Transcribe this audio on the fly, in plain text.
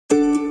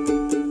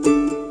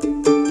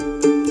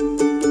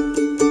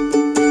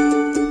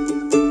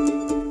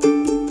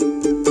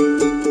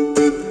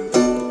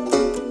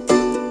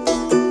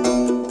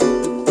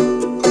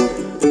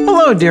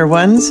Hello, dear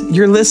ones.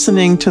 You're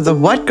listening to the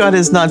What God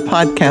Is Not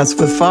podcast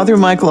with Father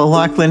Michael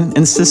O'Loughlin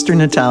and Sister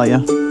Natalia.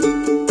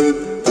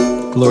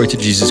 Glory to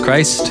Jesus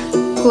Christ.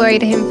 Glory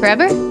to him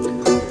forever.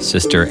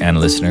 Sister and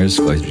listeners,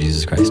 glory to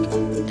Jesus Christ.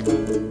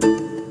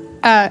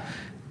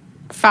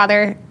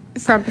 Father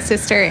from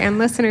sister and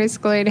listeners,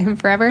 glory to him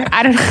forever.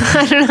 I don't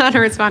know how to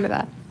respond to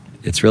that.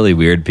 It's really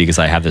weird because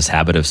I have this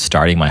habit of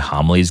starting my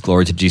homilies,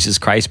 glory to Jesus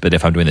Christ. But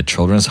if I'm doing the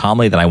children's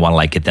homily, then I want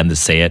to get them to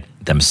say it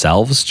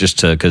themselves,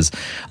 because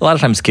a lot of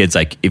times kids,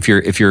 if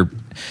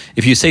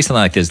you say something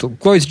like this,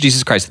 glory to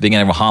Jesus Christ at the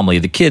beginning of a homily,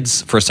 the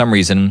kids for some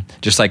reason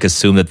just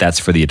assume that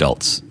that's for the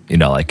adults.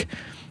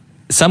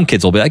 Some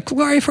kids will be like,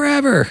 glory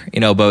forever,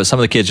 but some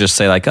of the kids just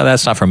say oh,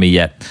 that's not for me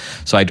yet.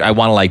 So I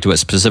want to do it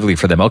specifically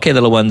for them. Okay,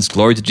 little ones,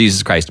 glory to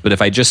Jesus Christ. But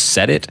if I just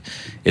said it,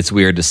 it's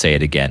weird to say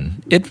it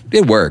again.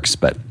 It works,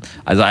 but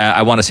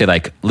I want to say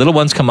little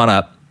ones, come on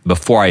up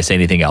before I say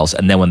anything else.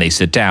 And then when they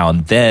sit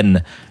down,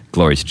 then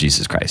glory to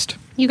Jesus Christ.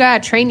 You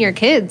got to train your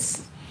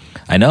kids.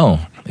 I know,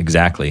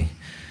 exactly.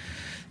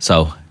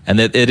 So, and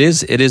it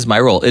is my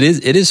role. It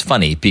is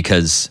funny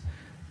because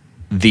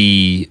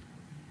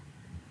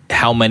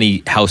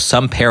how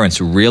some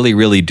parents really,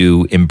 really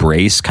do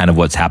embrace kind of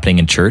what's happening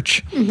in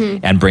church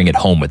and bring it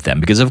home with them.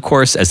 Because of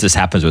course, as this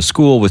happens with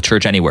school, with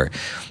church, anywhere,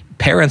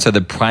 parents are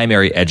the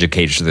primary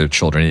educators of their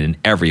children in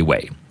every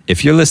way.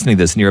 If you're listening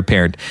to this and you're a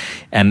parent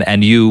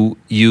and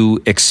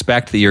you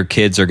expect that your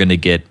kids are going to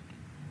get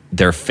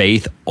their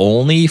faith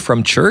only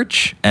from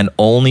church and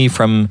only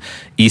from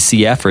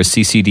ECF or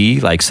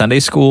CCD, like Sunday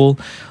school,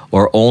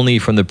 or only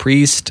from the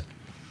priest,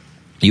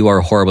 you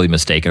are horribly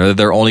mistaken. Or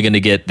they're only going to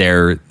get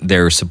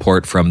their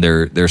support from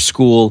their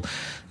school.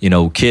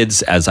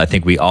 Kids, as I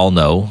think we all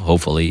know,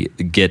 hopefully,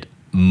 get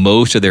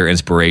most of their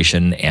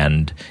inspiration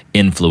and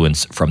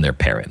influence from their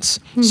parents.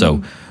 Mm-hmm.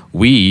 So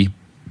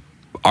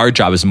our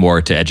job is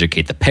more to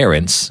educate the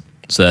parents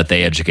so that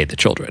they educate the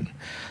children.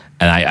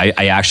 And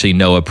I actually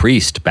know a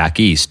priest back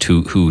east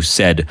who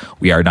said,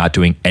 we are not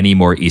doing any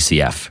more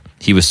ECF.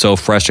 He was so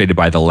frustrated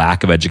by the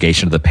lack of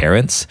education of the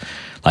parents,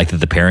 that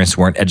the parents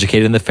weren't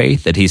educated in the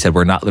faith, that he said,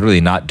 we're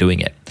literally not doing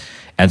it.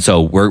 And so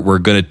we're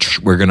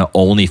gonna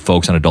only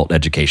focus on adult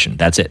education.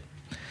 That's it.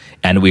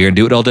 And we're gonna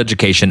do adult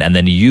education, and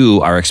then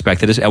you are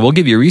expected, and we'll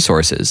give you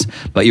resources,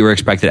 but you are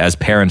expected as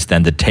parents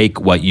then to take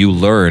what you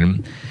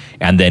learn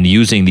and then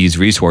using these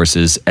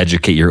resources,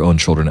 educate your own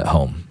children at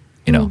home.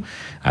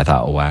 I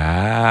thought,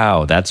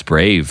 wow, that's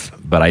brave,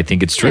 but I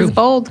think it's true. It's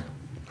bold.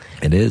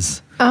 It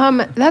is.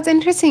 That's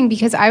interesting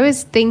because I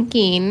was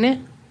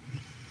thinking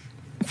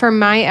for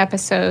my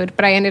episode,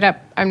 but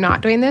I'm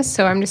not doing this,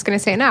 so I'm just going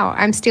to say it now.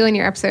 I'm stealing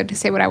your episode to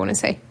say what I want to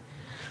say.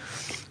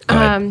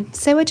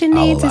 Say what you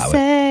need to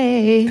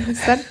say.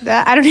 Is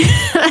that I don't know.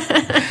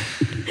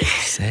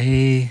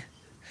 Say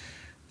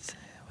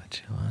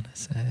what you want to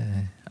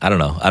say. I don't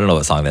know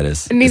what song that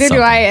is. Neither do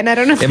I, and I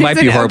don't know if it might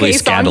be horribly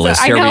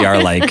scandalous. Here we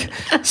are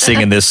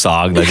singing this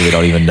song we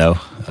don't even know.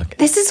 Okay.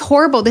 This is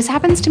horrible. This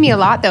happens to me a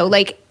lot though.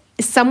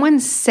 Someone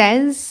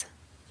says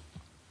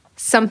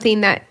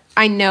something that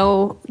I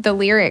know the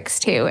lyrics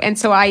to, and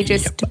so I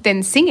just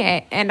then sing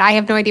it, and I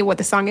have no idea what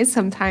the song is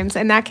sometimes,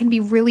 and that can be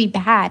really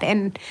bad,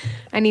 and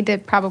I need to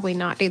probably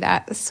not do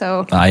that.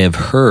 So I have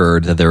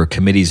heard that there are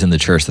committees in the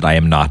church that I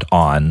am not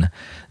on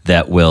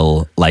that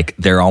will,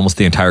 they're almost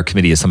the entire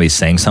committee is somebody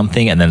saying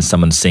something and then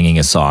someone singing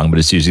a song, but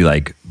it's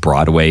usually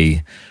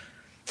Broadway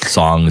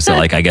songs that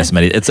I guess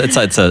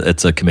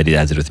it's a committee that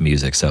has to do with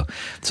music. So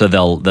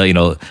they'll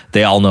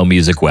they all know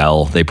music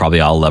well. They probably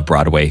all love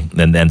Broadway.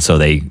 And then so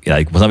they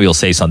when somebody will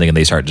say something and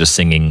they start just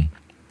singing,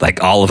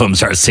 all of them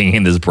start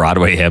singing this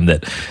Broadway hymn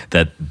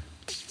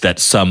that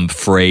some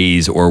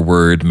phrase or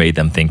word made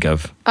them think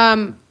of.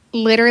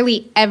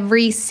 Literally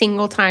every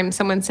single time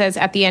someone says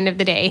at the end of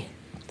the day,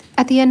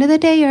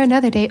 you're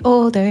another day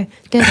older.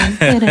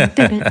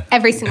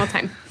 Every single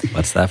time.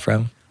 What's that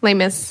from? Les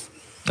Mis.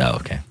 Oh,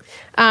 okay.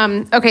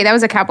 Okay, that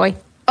was a cowboy.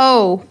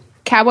 Oh,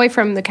 Cowboy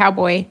from the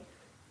Cowboy.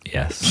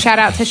 Yes. Shout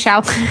out to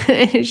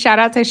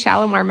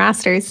Shalimar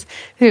Masters,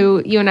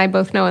 who you and I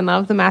both know and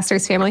love, the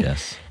Masters family.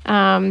 Yes.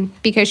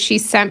 Because she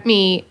sent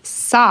me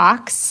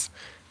socks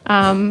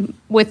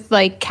with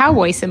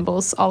cowboy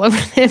symbols all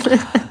over them.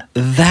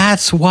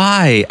 That's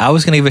why. I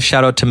was going to give a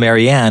shout out to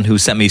Marianne, who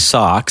sent me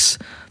socks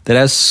that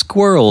has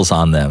squirrels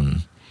on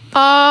them. Oh.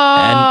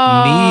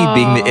 And me,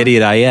 being the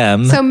idiot I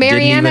am, so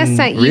Mariana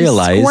sent you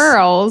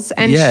squirrels,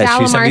 and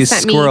Shalimar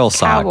sent me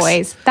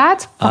cowboys. Socks.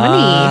 That's funny.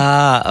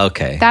 Ah,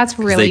 okay. That's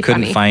really funny. They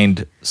couldn't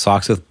find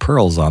socks with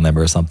pearls on them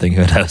or something.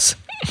 Who knows?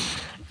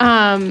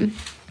 I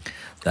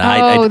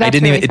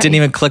didn't even. It didn't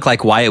even click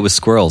why it was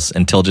squirrels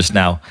until just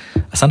now.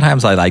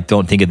 Sometimes I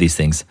don't think of these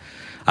things.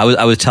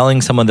 I was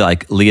telling someone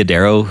that Leah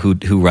Darrow,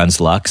 who runs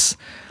Lux,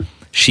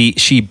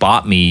 she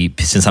bought me,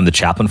 since I'm the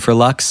chaplain for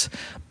Lux,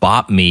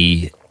 bought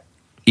me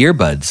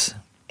earbuds.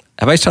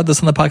 Have I started this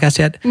on the podcast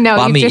yet? No,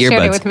 you just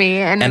shared it with me.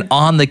 And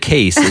on the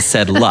case, it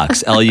said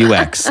Lux,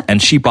 Lux.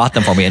 And she bought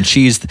them for me. And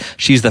she's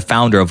the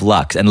founder of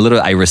Lux. And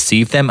literally, I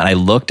received them, and I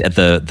looked at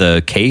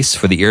the case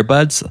for the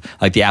earbuds,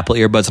 the Apple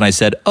earbuds, and I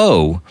said,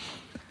 oh,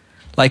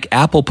 like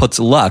Apple puts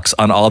Lux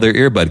on all their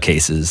earbud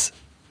cases.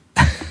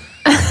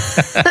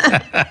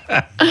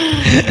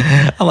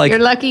 I'm like, you're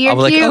lucky you're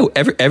like, cute.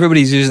 oh,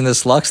 everybody's using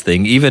this Lux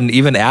thing.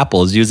 Even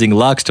Apple is using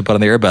Lux to put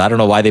on the earbud. I don't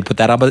know why they put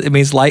that on, but it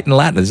means light in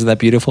Latin. Isn't that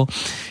beautiful?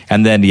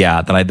 And then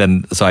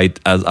I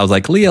was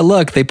like, Leah,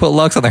 look, they put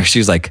Lux on there.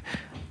 She's like,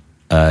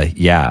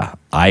 yeah,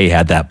 I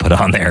had that put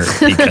on there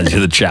because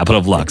you're the chaplain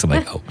of Lux. I'm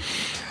like, oh,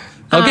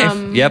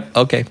 okay, yep,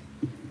 okay.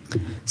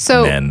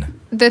 So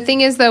the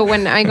thing is, though,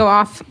 when I go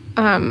off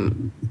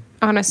on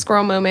a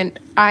squirrel moment,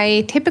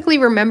 I typically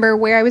remember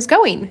where I was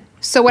going.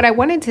 So what I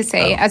wanted to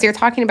say, as you're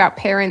talking about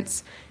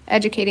parents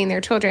educating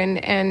their children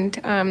and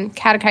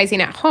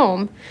catechizing at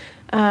home,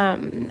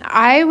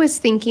 I was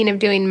thinking of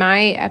doing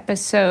my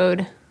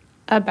episode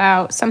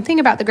about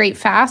something about the Great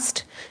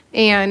Fast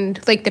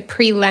and like the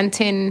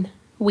pre-Lenten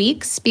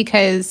weeks,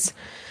 because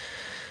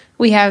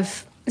we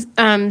have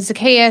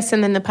Zacchaeus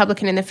and then the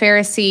publican and the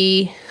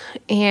Pharisee,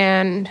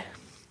 and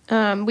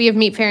we have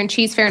meat fair and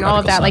cheese fair and all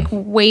of that, like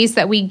ways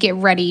that we get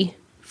ready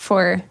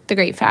for the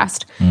Great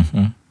Fast.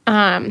 Mm-hmm.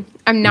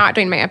 I'm not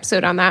doing my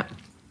episode on that.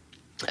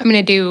 I'm going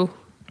to do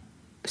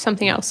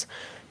something else.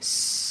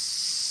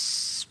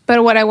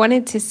 But what I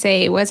wanted to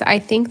say was I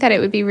think that it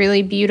would be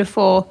really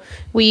beautiful.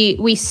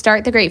 We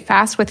start the Great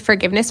Fast with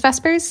Forgiveness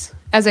Vespers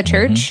as a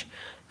church,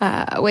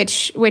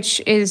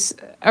 which is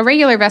a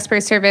regular Vesper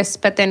service,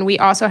 but then we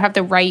also have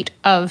the rite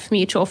of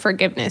mutual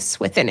forgiveness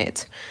within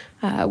it,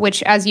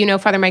 which, as you know,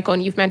 Father Michael,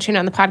 and you've mentioned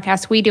on the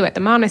podcast, we do at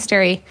the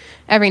monastery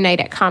every night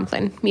at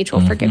Compline,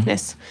 mutual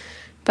forgiveness.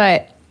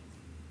 But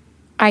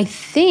I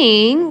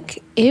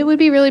think it would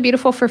be really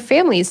beautiful for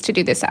families to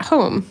do this at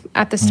home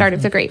at the start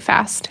of the Great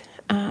Fast.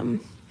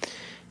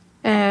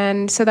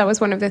 And so that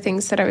was one of the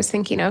things that I was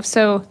thinking of.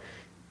 So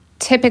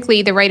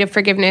typically the rite of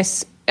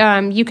forgiveness,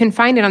 you can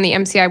find it on the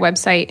MCI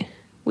website.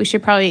 We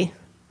should probably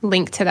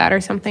link to that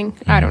or something.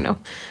 I don't know.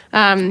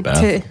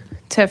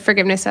 To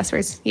Forgiveness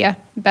Vespers. Yeah,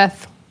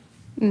 Beth,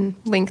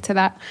 link to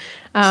that.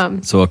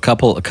 So a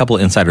couple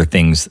insider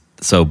things.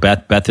 So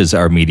Beth is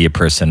our media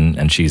person,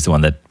 and she's the one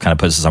that kind of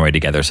puts the summary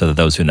together. So that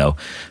those who know,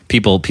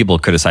 people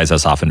criticize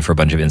us often for a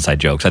bunch of inside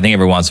jokes. I think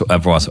every once in a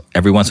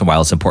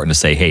while, it's important to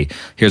say, hey,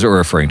 here's what we're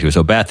referring to.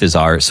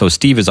 So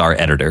Steve is our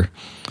editor.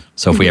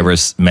 So if we ever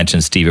mention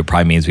Steve, it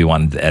probably means we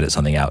wanted to edit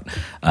something out.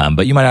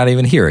 But you might not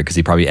even hear it because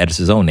he probably edits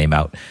his own name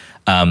out.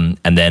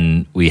 And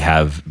then we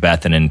have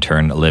Beth and in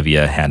turn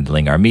Olivia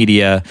handling our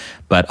media.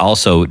 But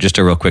also, just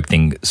a real quick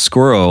thing,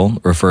 squirrel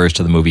refers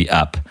to the movie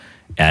Up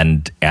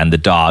and the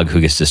dog who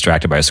gets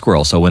distracted by a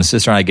squirrel. So when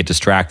Sister and I get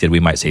distracted, we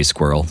might say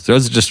squirrel.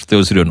 Those are just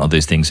those who don't know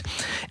these things.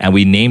 And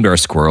we named our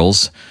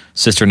squirrels.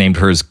 Sister named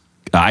hers,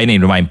 I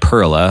named mine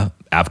Perla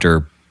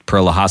after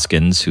Perla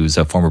Hoskins, who's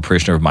a former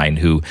parishioner of mine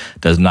who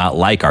does not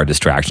like our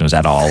distractions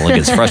at all and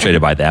gets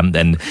frustrated by them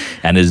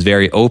and is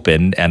very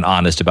open and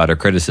honest about her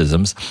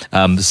criticisms.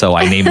 So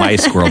I named my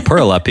squirrel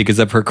Perla because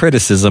of her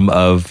criticism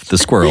of the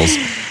squirrels,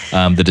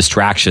 the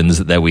distractions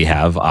that we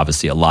have,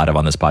 obviously a lot of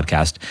on this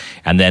podcast.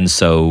 And then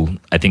so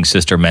I think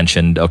Sister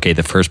mentioned, okay,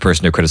 the first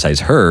person to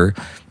criticize her,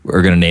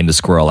 we're going to name the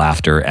squirrel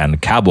after.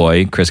 And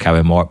Chris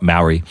Cowboy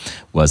Mowry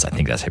was, I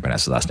think that's how you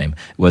pronounce his last name,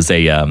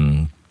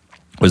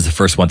 was the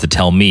first one to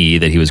tell me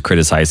that he was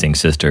criticizing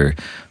Sister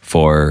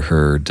for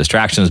her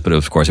distractions, but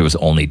of course it was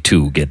only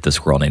to get the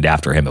squirrel named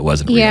after him. It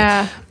wasn't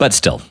real. But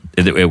still,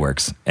 it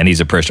works. And he's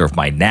a parishioner of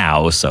mine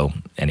now, so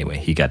anyway,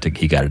 he got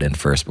it in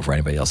first before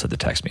anybody else had to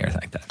text me or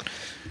anything like that.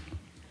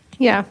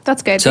 Yeah,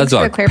 that's good. So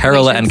that's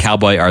Perla and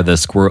Cowboy are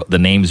the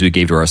names we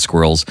gave to our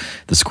squirrels.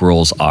 The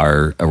squirrels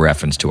are a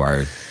reference to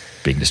our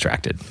being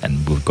distracted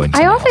and going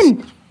somewhere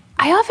else.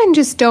 I often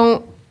just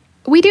don't.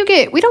 We don't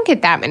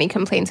get that many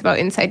complaints about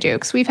inside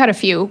jokes. We've had a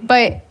few,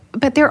 but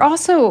they're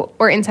also,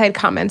 or inside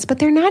comments, but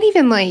they're not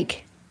even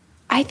like,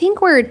 I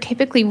think we're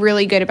typically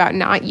really good about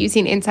not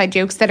using inside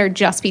jokes that are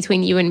just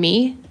between you and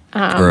me.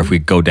 Or if we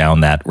go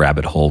down that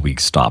rabbit hole, we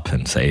stop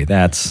and say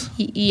that's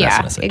an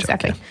inside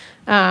exactly. joke,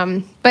 yeah.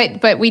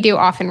 But we do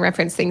often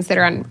reference things that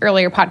are on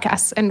earlier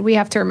podcasts, and we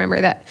have to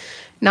remember that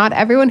not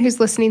everyone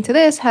who's listening to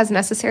this has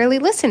necessarily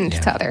listened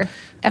to other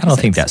episodes. I don't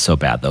think that's so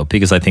bad though,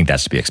 because I think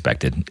that's to be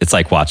expected. It's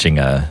like watching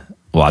and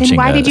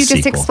why did you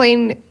just sequel.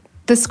 explain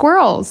the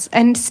squirrels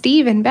and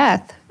Steve and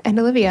Beth and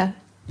Olivia,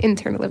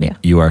 intern Olivia?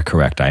 You are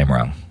correct. I am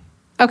wrong.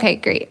 Okay,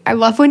 great. I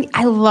love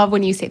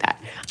when you say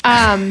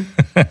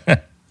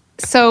that.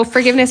 So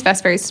Forgiveness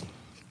Vespers.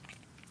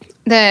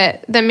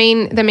 The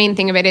main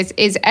thing of it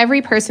is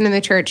every person in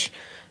the church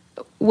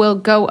will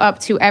go up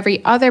to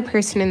every other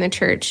person in the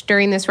church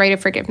during this rite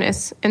of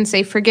forgiveness and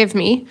say, "Forgive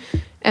me,"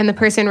 and the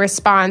person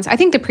responds. I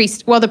think the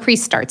priest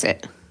starts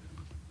it,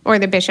 or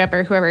the bishop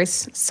or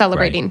whoever's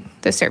celebrating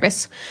the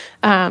service.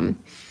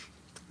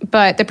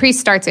 But the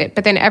priest starts it,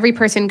 but then every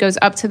person goes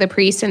up to the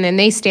priest and then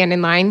they stand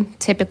in line.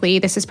 Typically,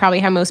 this is probably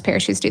how most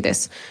parishes do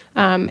this.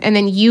 And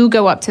then you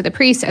go up to the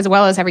priest as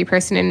well as every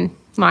person in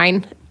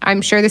line.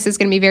 I'm sure this is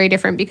going to be very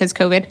different because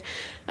COVID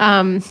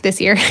this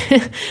year.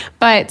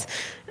 But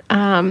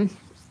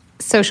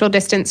social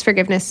distance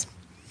forgiveness.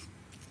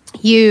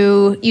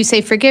 You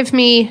say, "Forgive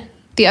me."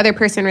 the other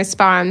person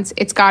responds,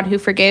 it's God who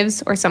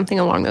forgives, or something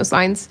along those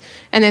lines.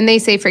 And then they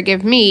say,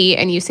 forgive me,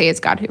 and you say it's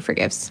God who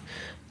forgives.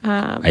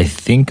 I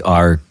think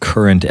our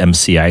current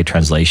MCI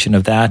translation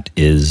of that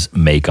is,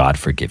 may God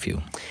forgive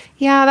you.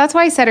 Yeah, that's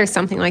why I said or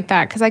something like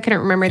that, because I couldn't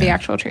remember the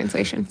actual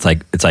translation. It's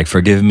like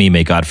forgive me,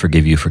 may God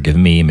forgive you. Forgive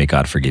me, may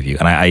God forgive you.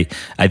 And I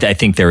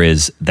think there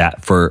is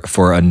that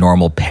for a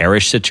normal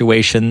parish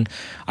situation.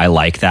 I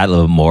like that a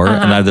little more.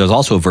 And there's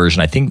also a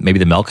version, I think maybe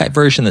the Melkite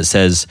version, that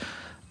says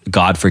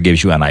God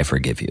forgives you and I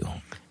forgive you.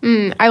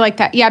 I like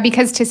that. Yeah,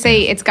 because to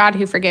say it's God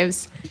who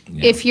forgives,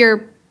 if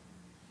you're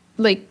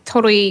like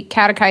totally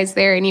catechized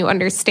there and you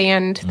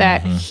understand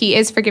that he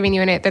is forgiving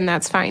you in it, then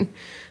that's fine.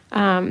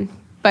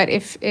 But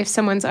if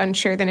someone's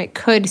unsure, then it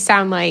could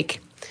sound like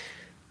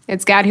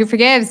it's God who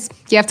forgives.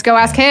 You have to go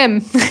ask him.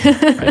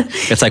 Right.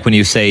 It's like when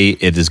you say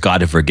it is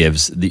God who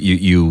forgives,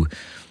 you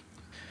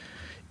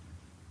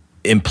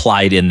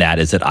implied in that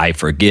is that I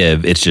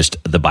forgive. It's just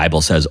the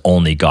Bible says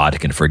only God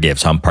can forgive.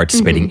 So I'm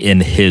participating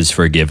in his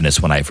forgiveness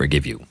when I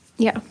forgive you.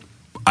 Yeah.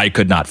 I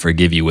could not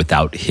forgive you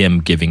without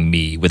him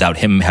without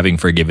him having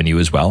forgiven you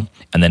as well,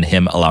 and then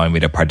him allowing me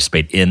to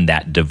participate in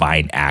that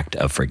divine act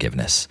of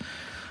forgiveness.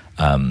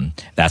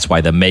 That's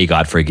why the may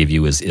God forgive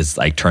you is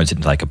like turns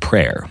into like a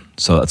prayer.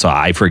 So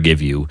I forgive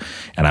you,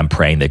 and I'm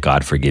praying that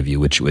God forgive you,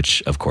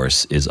 which of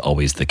course is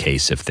always the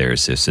case if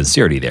there's a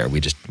sincerity there. We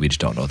just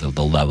don't know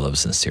the level of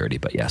sincerity,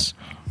 but yes.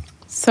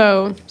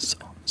 So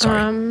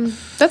sorry.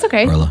 That's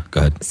okay. Perla, go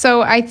ahead.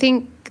 So I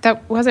think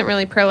that wasn't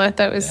really Perla.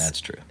 That was...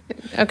 That's true.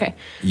 Okay.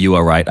 You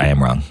are right. I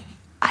am wrong.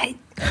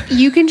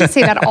 You can just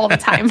say that all the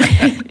time,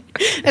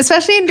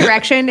 especially in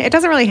direction. It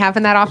doesn't really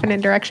happen that often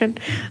in direction.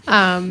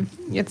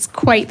 It's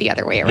quite the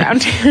other way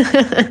around.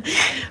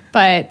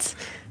 But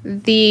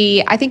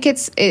I think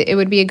it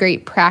would be a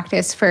great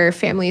practice for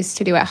families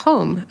to do at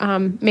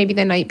home. Maybe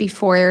the night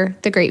before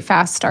the Great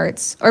Fast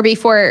starts, or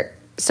before.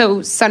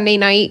 So Sunday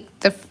night,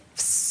 the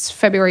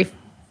February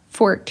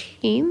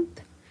 14th,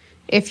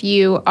 if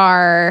you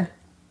are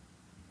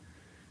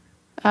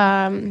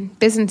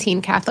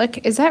Byzantine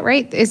Catholic. Is that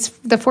right? Is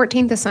the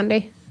 14th a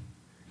Sunday?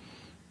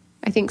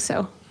 I think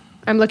so.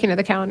 I'm looking at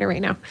the calendar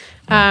right now.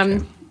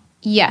 Okay.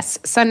 Yes,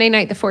 Sunday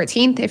night the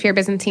 14th, if you're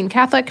Byzantine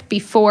Catholic,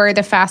 before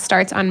the fast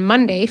starts on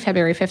Monday,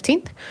 February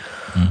 15th.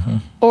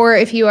 Or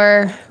if you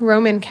are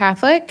Roman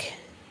Catholic,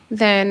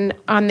 then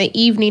on the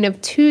evening of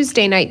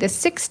Tuesday night the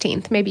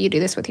 16th, maybe you do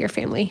this with your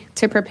family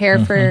to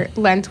prepare for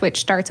Lent,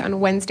 which starts on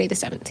Wednesday the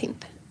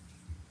 17th.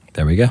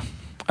 There we go.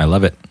 I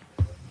love it.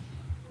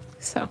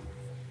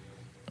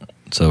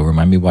 So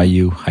remind me why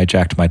you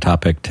hijacked my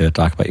topic to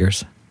talk about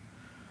yours?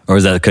 Or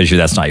is that because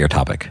that's not your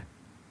topic?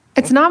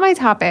 It's not my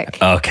topic.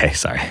 Okay,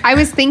 sorry. I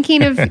was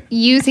thinking of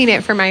using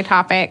it for my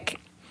topic,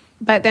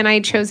 but then I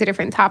chose a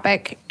different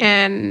topic,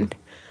 and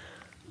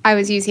I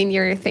was using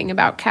your thing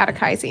about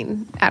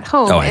catechizing at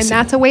home, and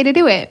that's a way to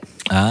do it.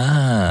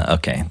 Ah,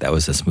 okay. That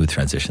was a smooth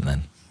transition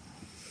then.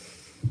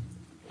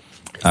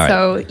 All right.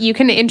 So you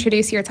can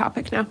introduce your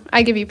topic now.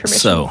 I give you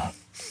permission.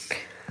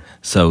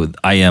 So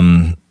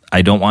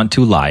I don't want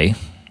to lie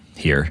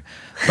here,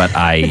 but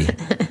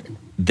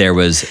there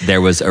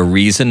was a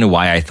reason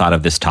why I thought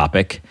of this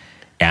topic,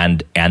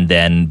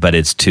 but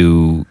it's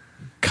too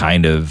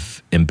kind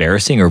of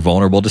embarrassing or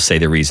vulnerable to say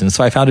the reason.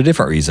 So I found a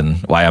different reason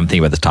why I'm thinking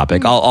about this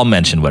topic. I'll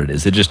mention what it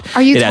is.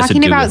 Are you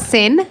talking about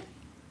sin?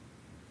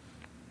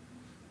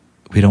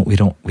 We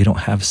don't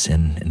have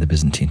sin in the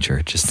Byzantine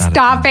Church. It's not.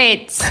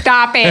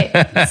 Stop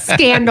it!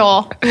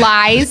 Scandal,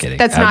 lies.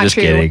 That's not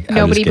true. Kidding.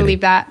 Nobody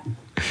believed that.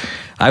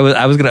 I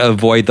was going to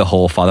avoid the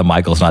whole Father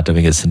Michael's not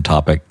doing his sin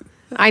topic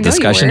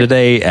discussion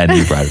today, and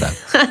you brought it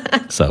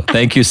up. So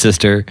thank you,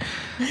 sister.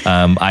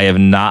 I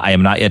am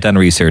not yet done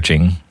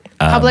researching.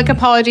 Public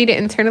apology to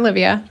intern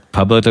Olivia.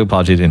 Public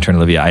apology to intern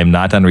Olivia. I am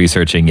not done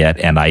researching yet,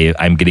 and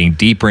I'm getting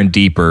deeper and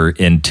deeper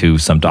into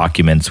some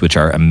documents which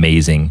are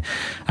amazing.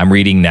 I'm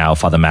reading now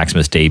Father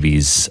Maximus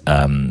Davies'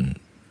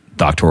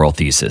 doctoral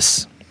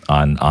thesis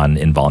on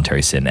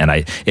involuntary sin,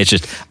 and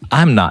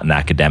I'm not an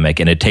academic,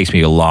 and it takes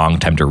me a long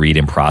time to read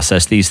and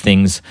process these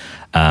things.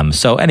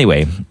 So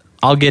anyway,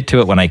 I'll get to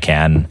it when I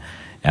can,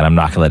 and I'm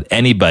not going to let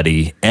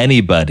anybody,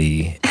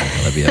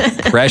 Olivia,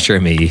 pressure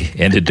me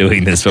into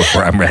doing this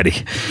before I'm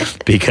ready,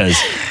 because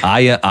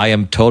I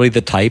am totally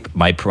the type.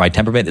 My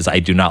temperament is I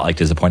do not like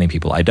disappointing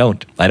people. I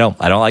don't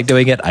like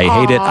doing it. I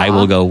hate it. I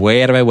will go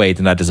way out of my way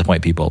to not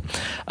disappoint people.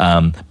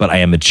 But I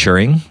am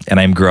maturing and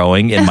I'm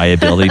growing in my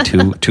ability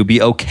to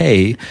be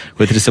okay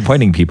with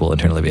disappointing people,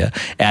 intern Olivia,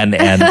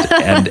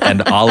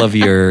 and all of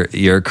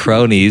your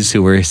cronies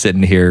who were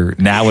sitting here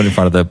now in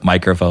front of the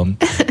microphone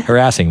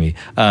harassing me.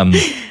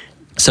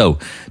 So,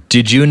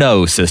 did you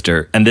know,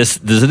 sister, and this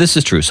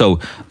is true. So,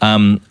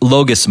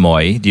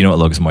 logismoi, do you know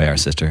what logismoi are,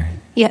 sister?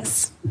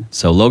 Yes.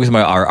 So,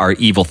 logismoi are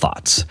evil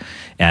thoughts.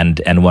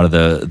 And one of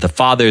the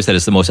fathers that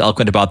is the most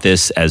eloquent about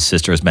this, as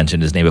sister has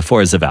mentioned his name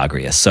before, is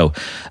Evagrius. So,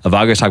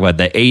 Evagrius talks about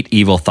the 8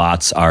 evil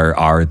thoughts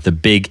are the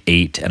big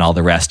 8, and all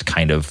the rest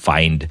kind of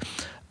find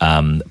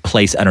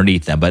place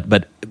underneath them,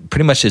 but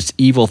pretty much it's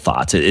evil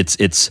thoughts.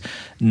 It's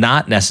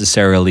not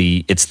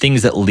necessarily, it's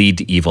things that lead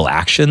to evil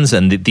actions,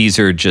 and these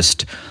are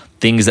just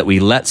things that we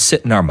let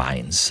sit in our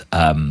minds.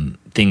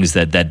 Things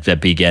that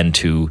begin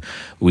to,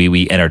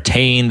 we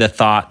entertain the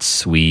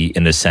thoughts. We,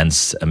 in a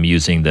sense, I'm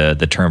using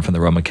the term from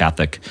the Roman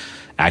Catholic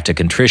act of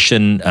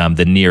contrition,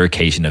 the near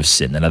occasion of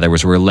sin. In other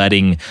words, we're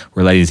letting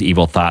these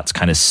evil thoughts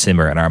kind of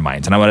simmer in our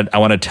minds. And I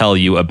want to tell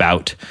you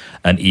about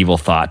an evil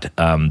thought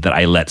that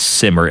I let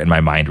simmer in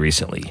my mind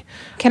recently.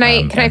 Can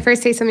I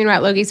first say something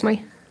about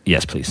logismoi?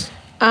 Yes, please.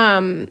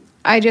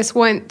 I just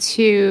want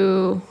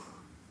to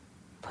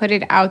put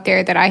it out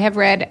there that I have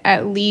read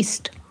at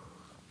least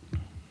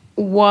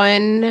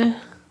one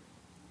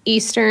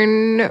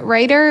Eastern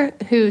writer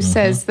who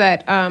says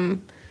that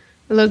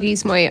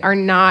logismoi are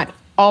not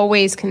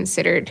always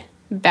considered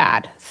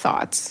bad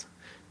thoughts,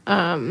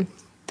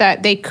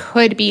 that they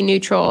could be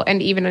neutral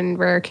and even on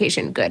rare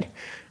occasion good,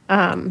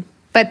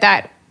 but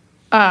that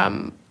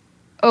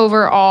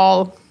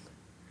overall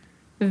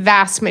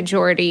vast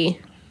majority,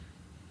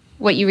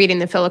 what you read in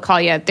the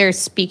Philokalia, they're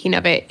speaking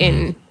of it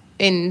in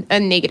a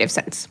negative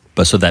sense.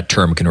 But so that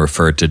term can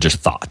refer to just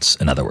thoughts,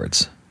 in other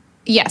words.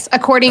 Yes,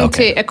 according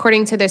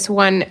to this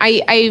one,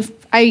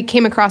 I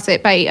came across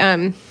it by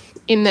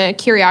in the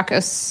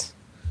Kyriakos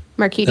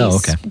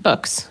Markides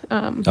books.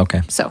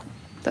 So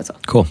that's all.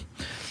 Cool.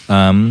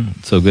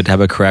 So good to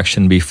have a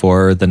correction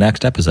before the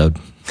next episode.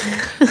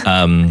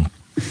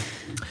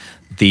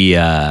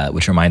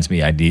 Which reminds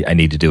me, I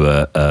need to do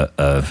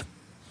a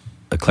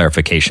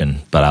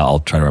clarification, but I'll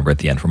try to remember at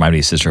the end. Remind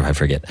me, sister, if I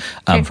forget,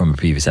 from a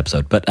previous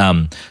episode. But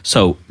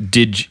so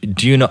do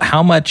you know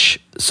how much?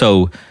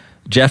 So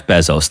Jeff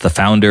Bezos, the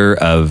founder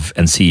of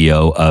and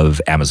CEO of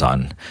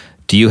Amazon,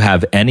 do you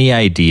have any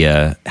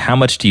idea how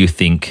much do you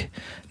think?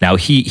 Now,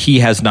 he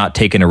has not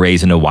taken a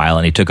raise in a while,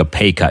 and he took a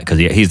pay cut because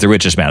he's the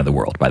richest man in the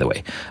world, by the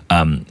way.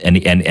 And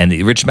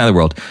the richest man in the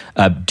world.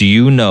 Do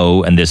you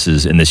know, and this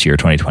is in this year,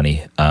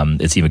 2020,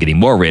 it's even getting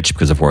more rich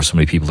because, of course, so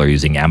many people are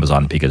using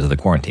Amazon because of the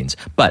quarantines.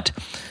 But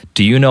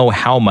do you know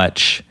how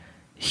much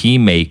he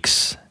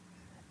makes,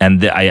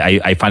 and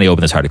I finally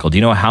opened this article, do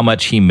you know how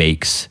much he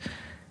makes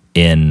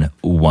in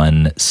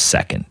 1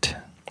 second?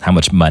 How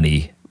much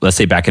money, let's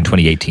say back in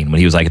 2018, when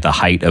he was like at the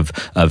height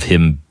of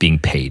him being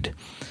paid?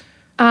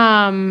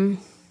 How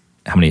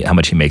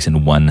much he makes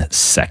in 1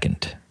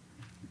 second?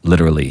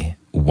 Literally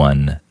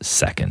 1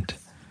 second.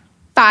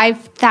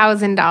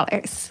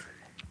 $5,000.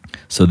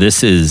 So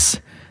this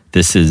is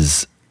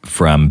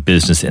from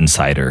Business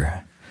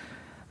Insider.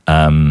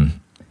 In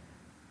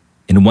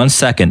 1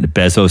 second,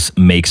 Bezos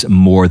makes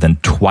more than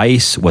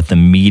twice what the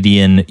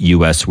median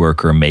U.S.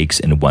 worker makes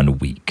in 1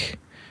 week.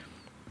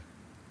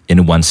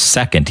 In 1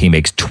 second, he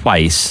makes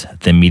twice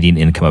the median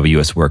income of a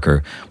U.S.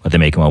 worker, what they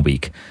make in 1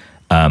 week.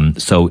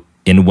 So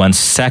in 1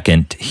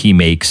 second, he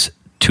makes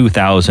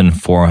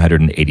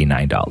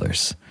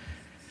 $2,489.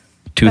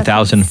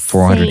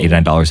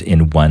 $2,489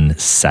 in 1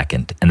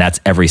 second. And that's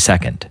every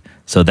second.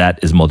 So that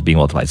is being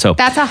multiplied. So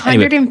that's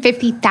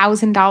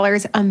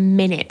 $150,000 a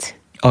minute.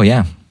 Oh,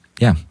 yeah.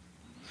 Yeah.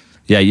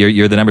 Yeah,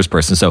 you're the numbers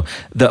person. So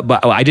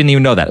but I didn't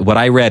even know that. What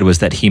I read was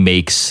that he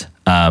makes...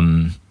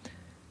 what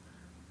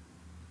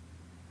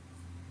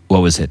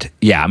was it?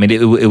 Yeah, I mean,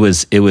 it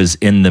was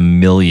in the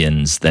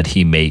millions that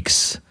he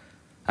makes...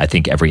 I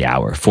think every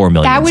hour, 4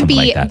 million. That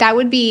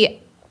would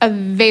be a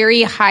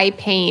very high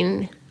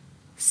paying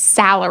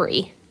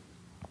salary.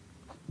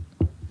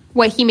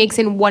 What he makes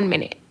in 1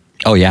 minute.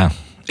 Oh yeah,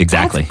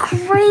 exactly.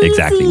 That's crazy.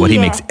 Exactly. What he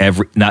makes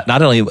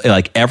not only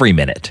like every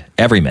minute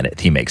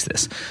he makes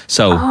this.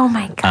 So oh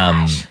my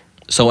gosh.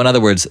 So in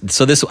other words,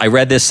 I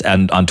read this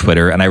on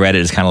Twitter, and I read it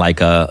as kind of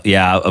like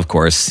of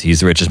course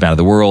he's the richest man of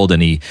the world,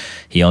 and he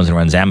owns and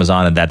runs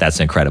Amazon, and that's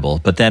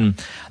incredible. But then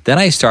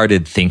I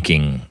started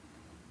thinking,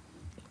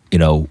 you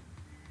know,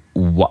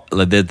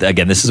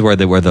 again, this is where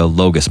the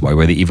logismoi,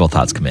 where the evil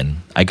thoughts come in.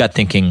 I got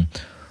thinking,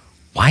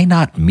 why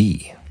not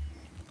me?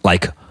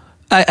 Like,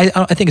 I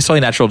think it's totally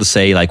natural to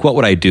say, like, what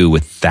would I do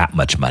with that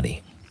much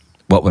money?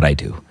 What would I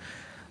do?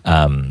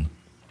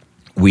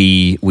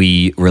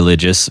 We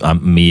religious,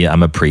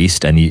 I'm a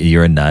priest and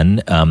you're a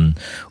nun.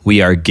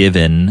 We are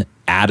given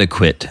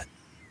adequate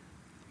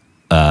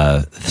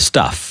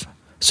stuff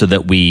so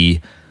that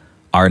we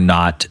are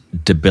not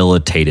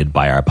debilitated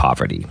by our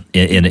poverty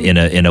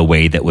in a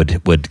way that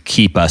would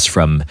keep us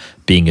from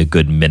being a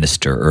good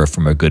minister or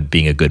from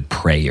being a good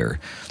prayer.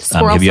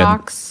 Squirrel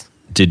socks.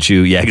 Did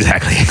you? Yeah,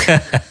 exactly.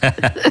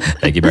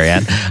 Thank you,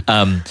 Marianne.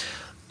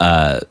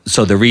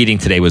 So the reading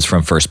today was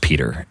from 1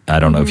 Peter. I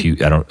don't know if you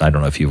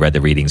read the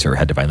readings or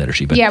had divine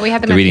liturgy, but yeah, we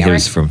had the reading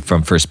was from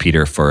 1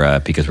 Peter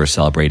because we're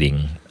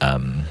celebrating.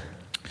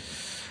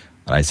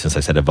 Since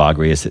I said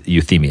Evagrius,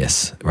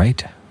 Euthemius,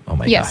 right? Oh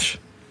my gosh.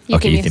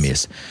 Okay,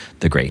 Euthemius,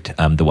 the great,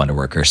 the wonder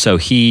worker. So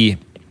because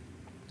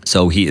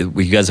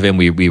of him,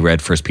 we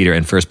read 1 Peter,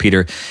 and 1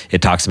 Peter,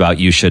 it talks about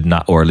you should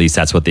not, or at least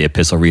that's what the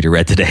epistle reader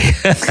read today.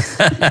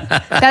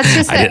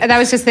 That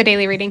was just the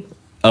daily reading.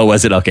 Oh,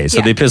 was it? Okay.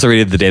 So Yeah. the epistle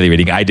reading, the daily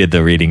reading, I did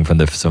the reading from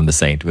the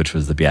saint, which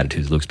was the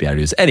Beatitudes, Luke's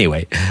Beatitudes.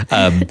 Anyway,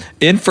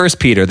 in 1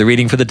 Peter, the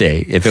reading for the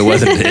day, if it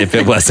wasn't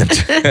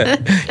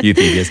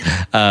Euthemius,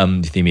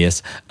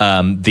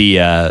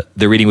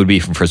 the reading would be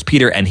from 1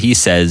 Peter, and he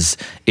says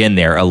in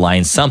there a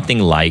line something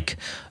like,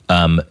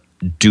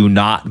 do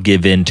not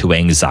give in to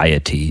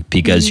anxiety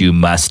because you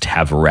must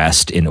have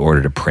rest in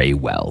order to pray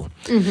well.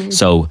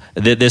 So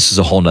this is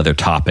a whole nother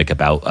topic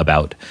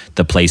about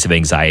the place of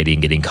anxiety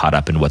and getting caught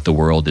up in what the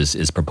world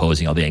is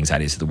proposing, all the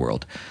anxieties of the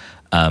world.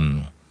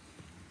 I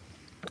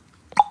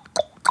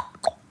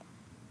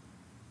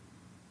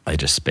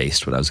just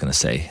spaced what I was going to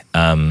say.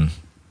 The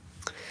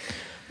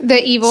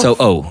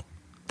evil.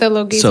 The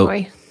Logos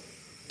Moi.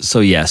 So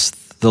yes,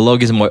 the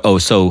Logos Moi.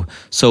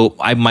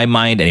 My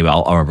mind, anyway,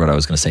 I'll remember what I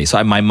was going to say.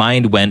 So my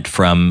mind went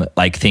from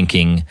like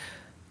thinking,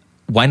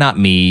 why not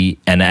me?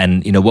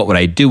 And what would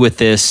I do with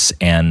this?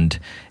 And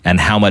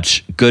how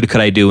much good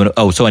could I do? And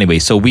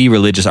so we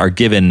religious are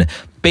given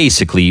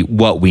basically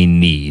what we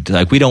need.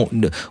 Like we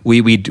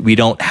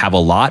don't have a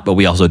lot, but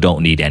we also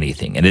don't need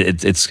anything. And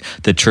it's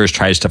the church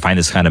tries to find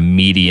this kind of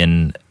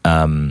median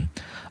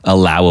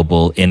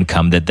allowable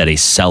income that a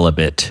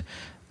celibate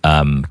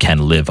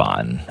can live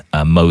on.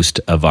 Most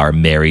of our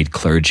married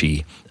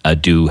clergy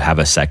do have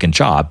a second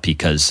job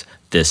because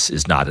this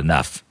is not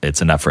enough.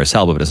 It's enough for a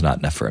celibate, but it's not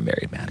enough for a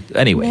married man.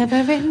 Anyway.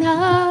 Never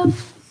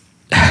enough.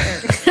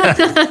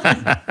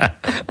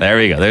 There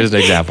we go. There's an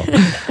example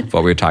of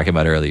what we were talking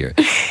about earlier.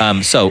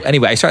 So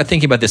anyway, I started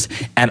thinking about this,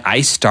 and I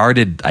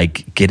started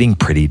like getting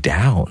pretty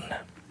down.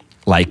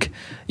 Like,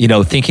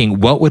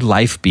 thinking, what would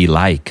life be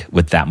like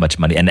with that much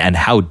money? And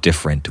how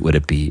different would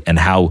it be? And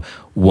how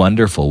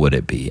wonderful would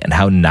it be? And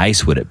how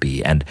nice would it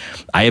be? And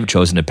I have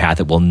chosen a path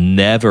that will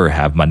never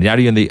have money, not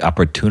even the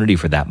opportunity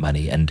for that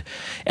money. And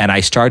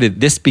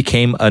this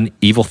became an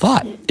evil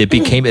thought.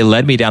 It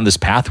led me down this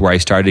path where I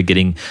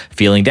started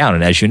feeling down.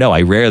 And as you know,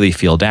 I rarely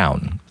feel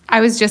down. I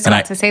was just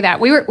about to say that.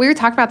 We were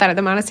talking about that at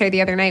the monastery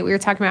the other night. We were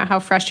talking about how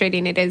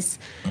frustrating it is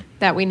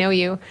that we know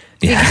you.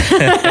 Yeah.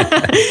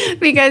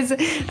 Because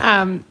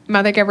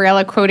Mother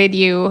Gabriella quoted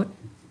you.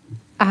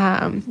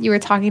 You were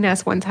talking to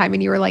us one time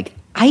and you were like,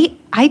 I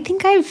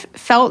think I've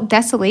felt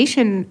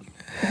desolation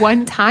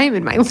one time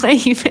in my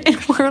life. And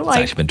we're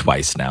like... It's actually been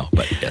twice now,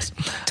 but yes.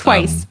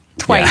 Twice.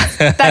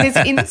 Yeah. That is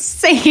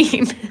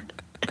insane.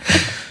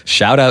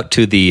 Shout out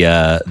to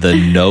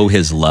the Know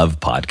His Love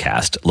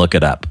podcast. Look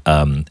it up.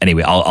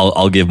 Anyway,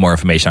 I'll give more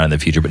information on it in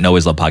the future. But Know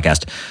His Love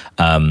podcast.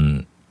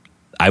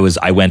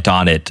 I went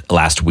on it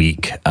last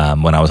week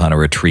when I was on a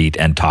retreat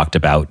and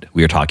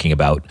we were talking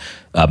about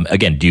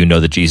again. Do you know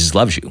that Jesus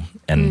loves you?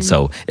 And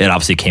so it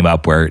obviously came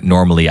up where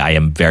normally I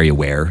am very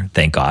aware,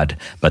 thank God.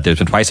 But there's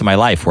been twice in my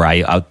life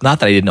where not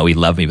that I didn't know He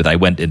loved me, but I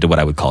went into what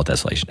I would call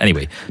desolation.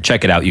 Anyway,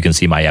 check it out. You can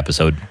see my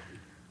episode.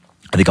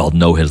 I think called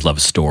Know His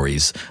Love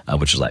Stories,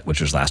 which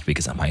was last week.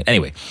 Is on mine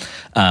anyway.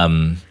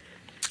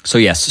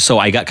 So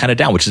I got kind of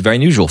down, which is very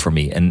unusual for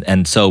me.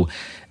 And so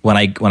when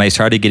I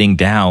started getting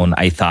down,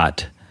 I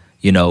thought,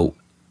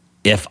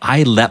 if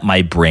I let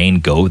my brain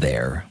go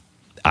there,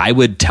 I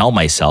would tell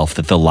myself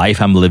that the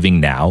life I'm living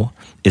now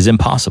is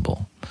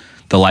impossible.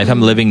 The life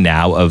I'm living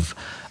now of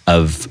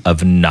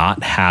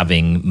not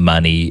having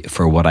money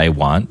for what I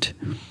want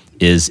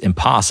is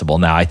impossible.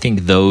 Now, I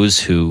think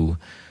the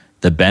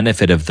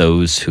benefit of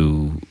those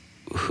who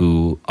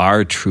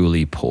are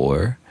truly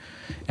poor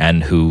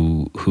and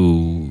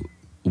who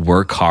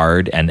work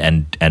hard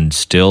and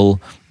still,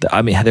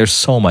 I mean, there's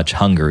so much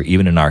hunger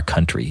even in our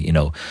country.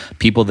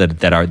 People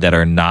that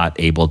are not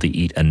able to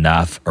eat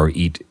enough or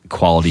eat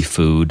quality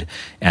food,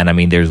 and I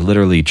mean, there's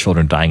literally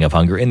children dying of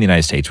hunger in the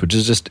United States, which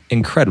is just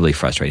incredibly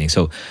frustrating.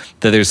 So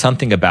there's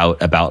something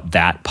about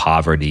that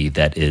poverty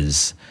that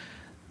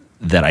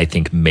I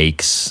think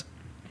makes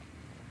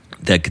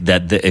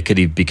that it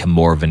could become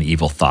more of an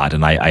evil thought,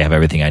 and I have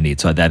everything I need.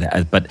 So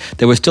but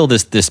there was still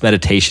this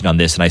meditation on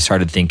this, and I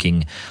started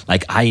thinking,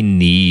 like, I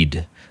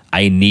need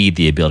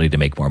the ability to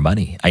make more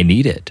money. I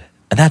need it,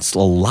 and that's a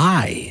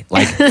lie.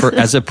 Like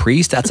as a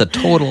priest, that's a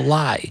total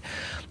lie.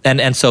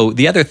 And so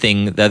the other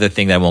thing that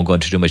I won't go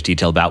into too much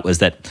detail about was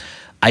that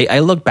I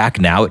look back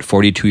now at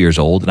 42 years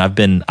old, and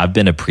I've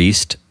been a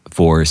priest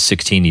for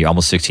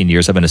almost 16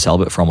 years. I've been a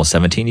celibate for almost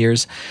 17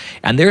 years.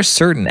 And there's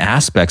certain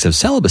aspects of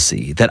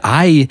celibacy that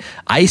I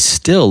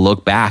still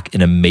look back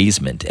in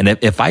amazement. And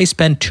if I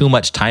spend too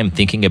much time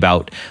thinking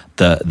about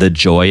the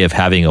joy of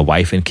having a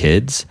wife and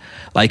kids,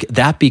 like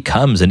that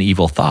becomes an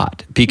evil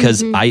thought,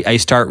 because I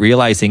start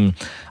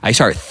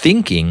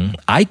thinking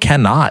I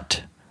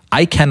cannot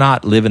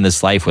live in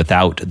this life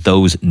without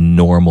those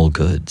normal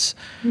goods.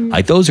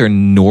 Like those are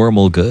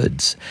normal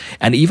goods.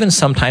 And even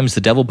sometimes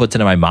the devil puts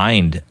into my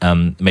mind,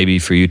 maybe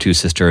for you too,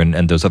 sister,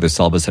 and those other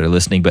celibates that are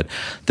listening, but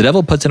the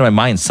devil puts into my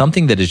mind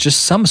something that is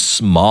just some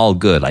small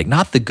good, like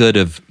not the good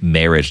of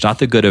marriage, not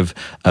the good of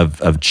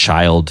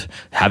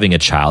having a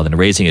child and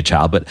raising a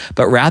child,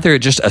 but rather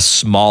just a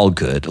small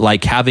good,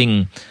 like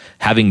having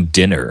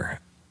dinner.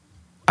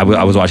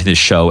 I was watching this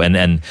show,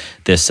 and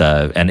this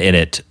and in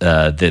it,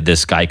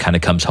 this guy kind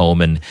of comes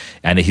home,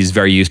 and he's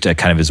very used to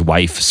kind of his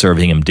wife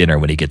serving him dinner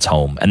when he gets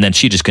home, and then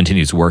she just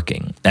continues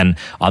working. And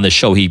on the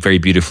show, he very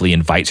beautifully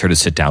invites her to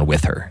sit down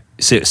with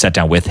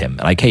him,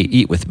 and like, hey,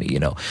 eat with me,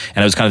 And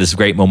it was kind of this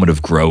great moment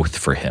of growth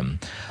for him.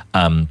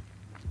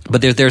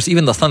 But there's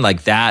even something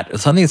like that,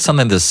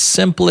 something the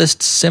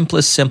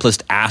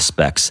simplest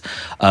aspects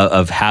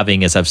of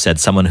having, as I've said,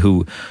 someone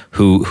who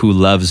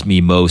loves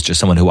me most, or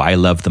someone who I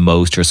love the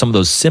most, or some of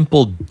those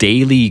simple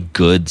daily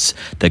goods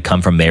that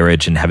come from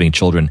marriage and having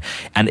children.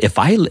 And if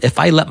I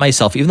let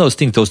myself, even those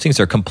things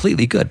are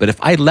completely good, but if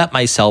I let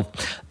myself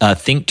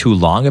think too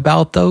long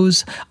about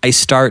those, I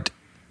start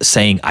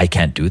saying, I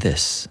can't do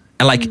this.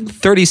 And like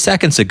 30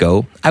 seconds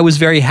ago, I was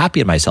very happy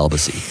in my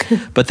celibacy.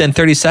 But then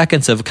 30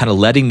 seconds of kind of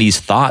letting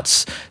these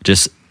thoughts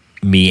just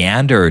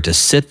meander, to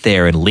sit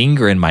there and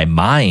linger in my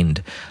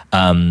mind,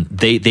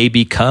 they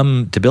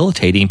become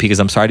debilitating, because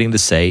I'm starting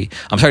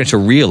to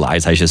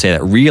realize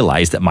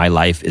that my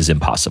life is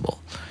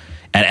impossible.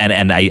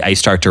 And I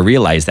start to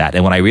realize that.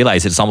 And when I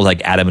realize it, it's almost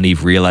like Adam and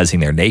Eve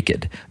realizing they're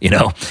naked.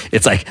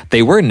 It's like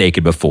they were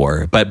naked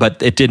before,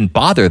 but it didn't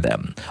bother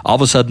them. All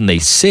of a sudden they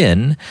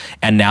sin,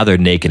 and now their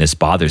nakedness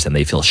bothers them.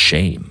 They feel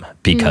shame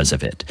because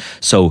of it.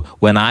 So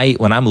when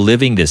I'm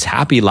living this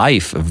happy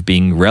life of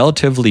being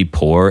relatively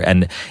poor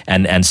and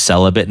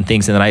celibate and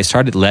things, and then I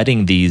started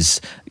letting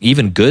these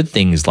even good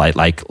things like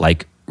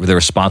the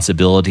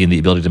responsibility and the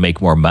ability to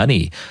make more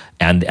money,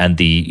 and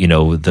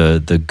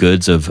the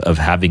goods of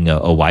having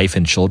a wife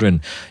and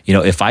children,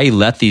 if I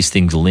let these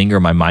things linger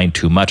in my mind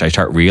too much, I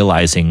start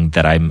realizing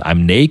that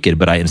I'm naked,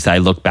 but instead I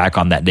look back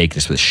on that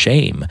nakedness with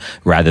shame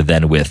rather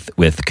than with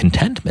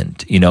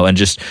contentment, and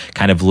just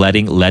kind of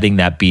letting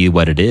that be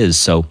what it is.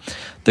 So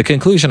the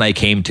conclusion I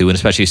came to, and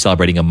especially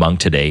celebrating a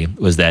monk today,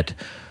 was that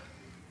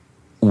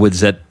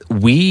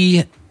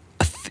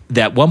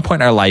at one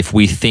point in our life,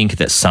 we think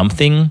that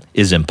something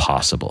is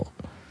impossible.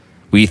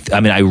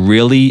 I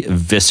really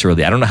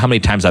viscerally, I don't know how many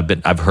times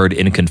I've heard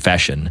in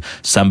confession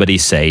somebody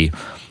say,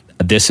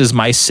 this is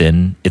my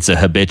sin. It's a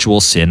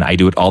habitual sin. I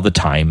do it all the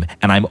time,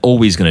 and I'm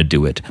always going to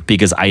do it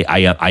because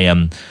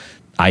I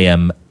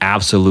am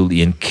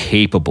absolutely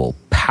incapable,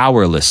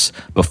 powerless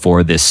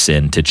before this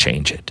sin to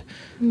change it.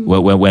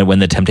 When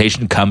the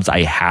temptation comes,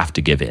 I have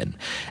to give in.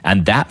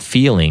 And that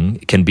feeling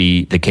can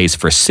be the case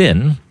for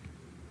sin,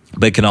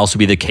 but it can also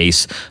be the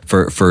case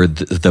for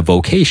the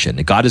vocation.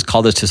 God has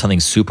called us to something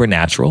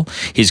supernatural.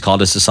 He's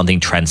called us to something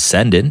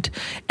transcendent.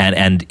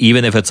 And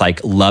even if it's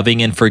like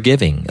loving and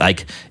forgiving,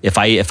 like if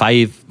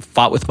I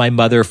fought with my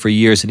mother for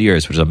years and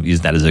years, which I'm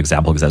using that as an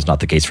example because that's not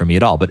the case for me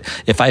at all, but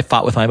if I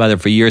fought with my mother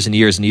for years and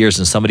years and years,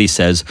 and somebody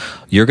says,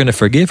 you're going to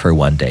forgive her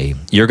one day,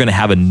 you're going to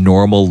have a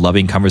normal,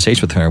 loving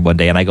conversation with her one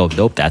day, and I go,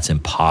 nope, that's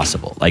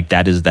impossible. Like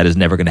that is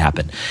never going to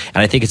happen. And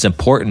I think it's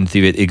important,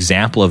 the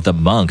example of the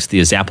monks, the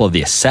example of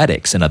the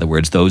ascetics, in other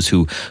words, those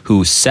who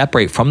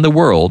separate from the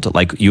world,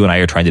 like you and I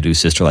are trying to do,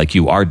 sister, like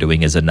you are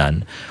doing as a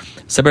nun,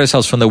 separate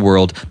ourselves from the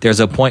world. There's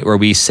a point where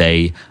we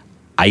say,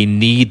 I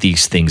need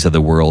these things of the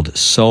world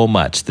so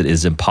much that it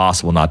is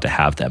impossible not to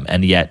have them.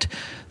 And yet,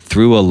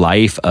 through a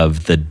life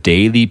of the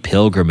daily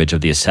pilgrimage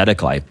of the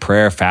ascetic life,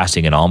 prayer,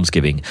 fasting, and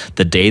almsgiving,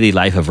 the daily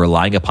life of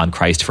relying upon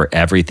Christ for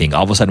everything,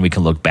 all of a sudden we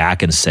can look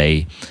back and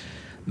say,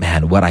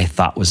 man, what I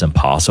thought was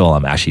impossible,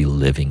 I'm actually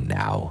living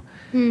now.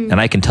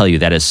 And I can tell you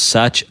that is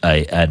such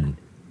an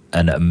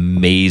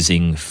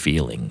amazing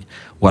feeling.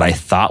 What I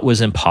thought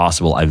was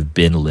impossible, I've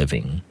been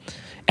living.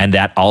 And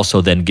that also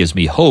then gives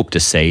me hope to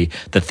say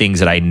the things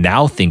that I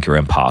now think are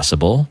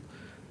impossible,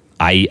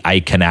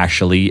 I can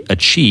actually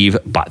achieve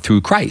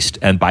through Christ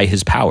and by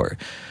his power.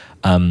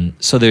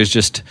 So there's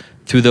just,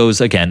 through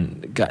those,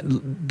 again,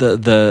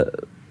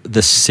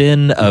 the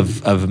sin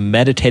of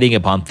meditating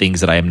upon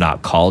things that I am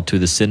not called to,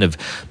 the sin of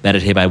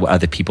meditating by what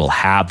other people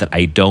have that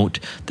I don't,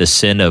 the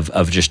sin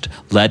of just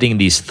letting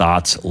these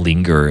thoughts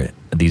linger,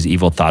 these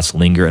evil thoughts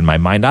linger in my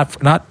mind,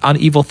 not on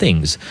evil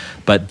things,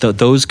 but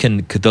those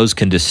can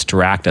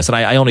distract us. And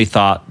I only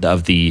thought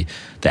of the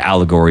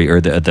allegory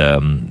or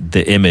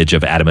the image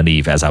of Adam and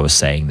Eve as I was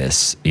saying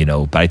this,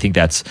 but I think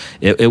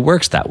it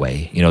works that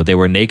way. They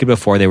were naked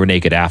before, they were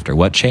naked after.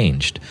 What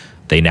changed?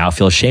 They now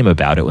feel shame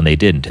about it when they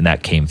didn't, and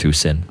that came through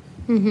sin.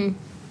 Mm-hmm.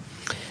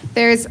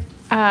 There's,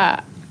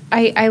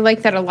 I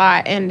like that a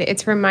lot, and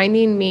it's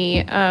reminding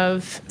me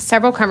of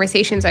several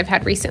conversations I've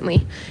had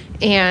recently.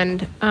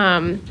 And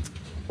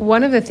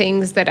one of the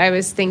things that I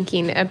was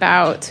thinking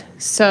about,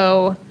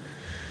 a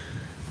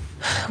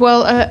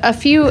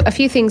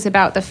few things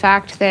about the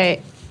fact that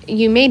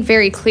you made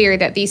very clear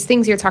that these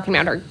things you're talking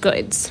about are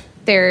goods.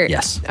 They're,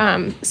 yes.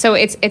 So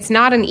it's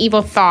not an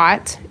evil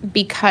thought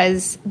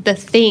because the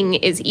thing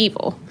is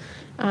evil.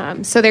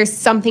 So there's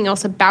something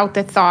else about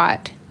the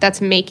thought that's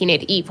making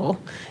it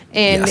evil.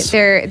 And yes.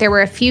 there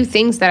were a few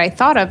things that I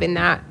thought of in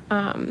that,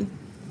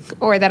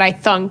 or that I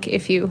thunk,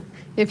 if you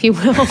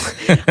will,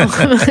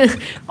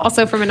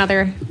 also from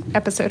another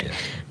episode.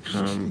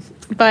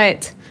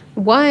 But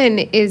one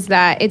is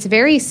that it's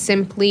very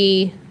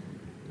simply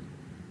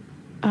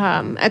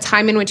a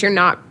time in which you're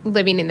not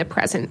living in the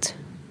present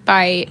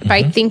by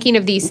thinking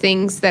of these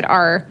things that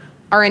are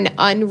an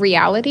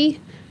unreality.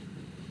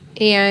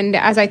 And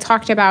as I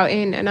talked about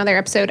in another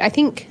episode, I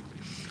think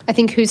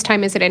Whose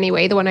Time Is It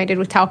Anyway, the one I did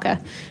with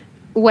Talca,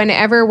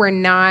 whenever we're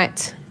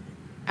not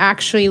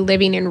actually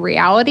living in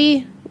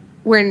reality,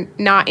 we're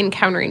not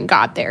encountering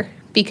God there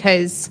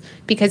because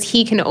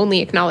he can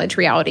only acknowledge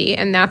reality,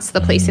 and that's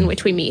the place in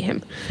which we meet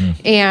him.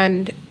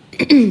 And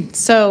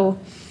so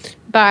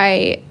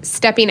by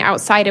stepping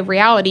outside of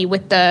reality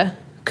with the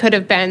could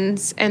have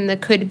beens and the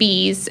could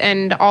be's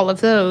and all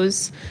of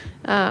those,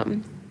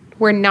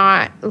 we're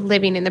not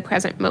living in the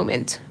present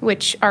moment,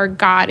 which our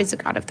God is a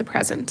God of the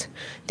present,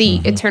 the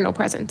eternal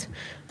present.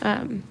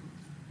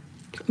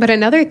 But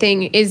another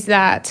thing is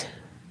that,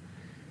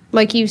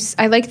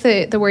 I like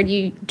the word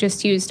you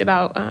just used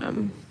about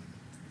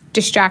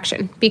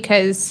distraction,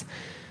 because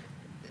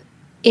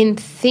in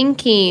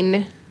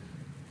thinking,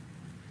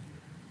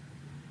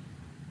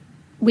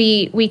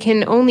 we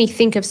can only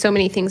think of so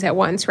many things at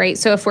once, right?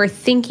 So if we're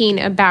thinking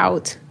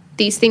about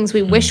these things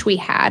we wish we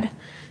had,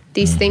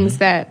 these things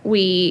that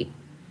we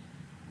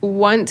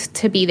want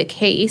to be the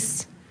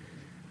case,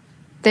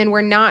 then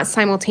we're not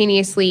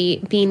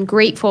simultaneously being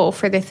grateful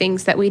for the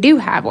things that we do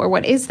have or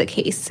what is the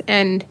case.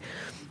 And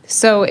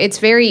so it's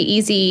very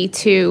easy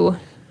to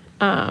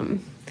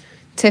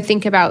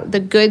think about the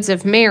goods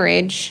of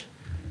marriage,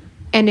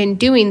 and in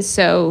doing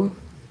so,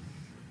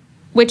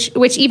 which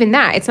even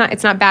that,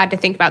 it's not bad to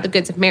think about the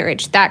goods of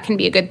marriage. That can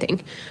be a good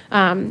thing.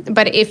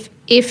 But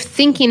if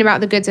thinking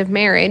about the goods of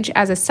marriage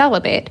as a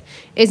celibate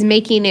is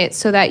making it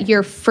so that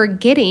you're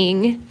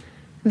forgetting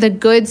the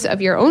goods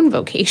of your own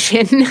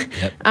vocation,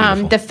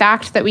 the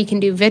fact that we can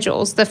do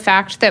vigils, the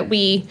fact that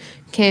we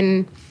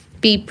can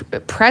be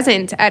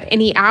present at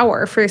any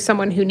hour for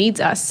someone who needs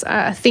us,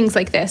 things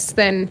like this,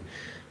 then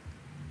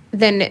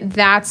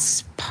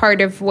that's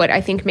part of what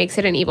I think makes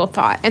it an evil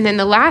thought. And then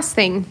the last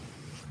thing,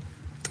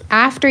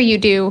 after you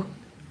do,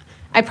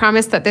 I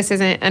promise that this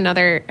isn't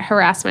another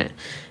harassment.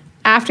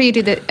 After you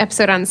do the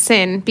episode on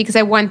sin, because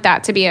I want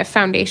that to be a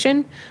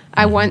foundation,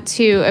 I want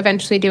to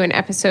eventually do an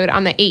episode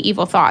on the 8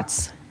 evil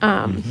thoughts,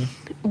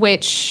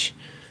 which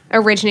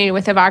originated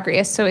with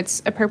Evagrius. So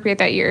it's appropriate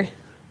that you're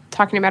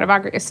talking about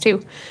Evagrius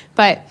too.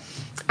 But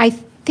I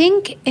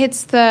think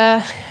it's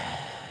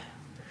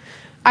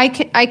I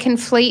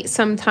conflate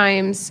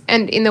sometimes,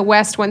 and in the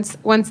West,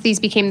 once these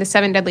became the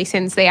 7 deadly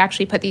sins, they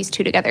actually put these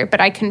two together.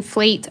 But I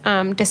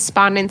conflate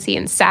despondency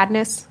and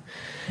sadness.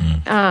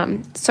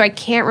 So I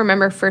can't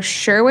remember for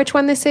sure which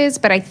one this is,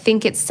 but I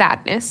think it's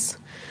sadness.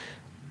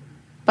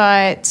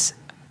 But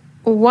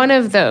one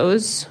of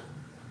those,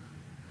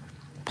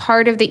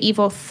 part of the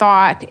evil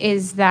thought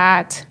is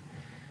that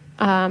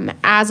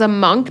as a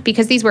monk,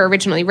 because these were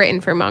originally written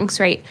for monks,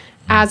 right?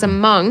 As a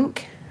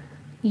monk,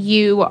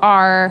 you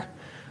are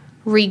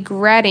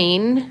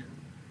regretting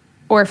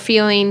or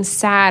feeling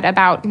sad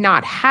about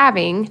not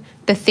having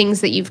the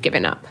things that you've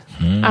given up.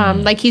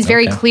 He's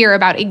very clear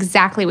about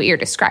exactly what you're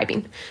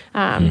describing.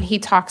 He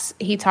talks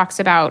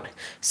about,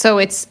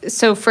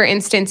 so for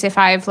instance, if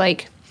I've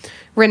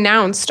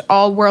renounced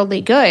all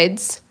worldly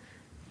goods,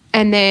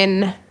 and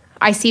then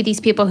I see these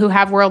people who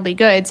have worldly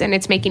goods and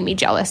it's making me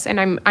jealous,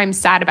 and I'm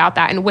sad about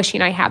that and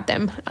wishing I had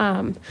them.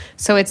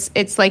 So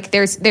it's like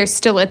there's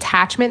still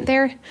attachment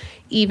there,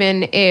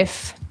 even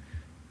if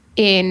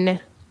in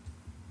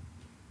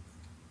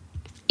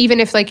a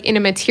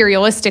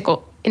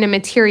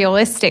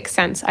materialistic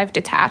sense I've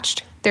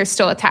detached, there's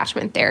still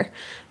attachment there.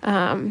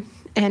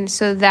 And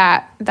so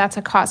that's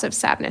a cause of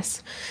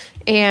sadness.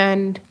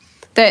 And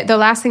the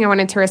last thing I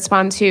wanted to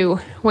respond to,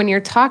 when you're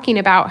talking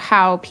about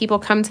how people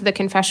come to the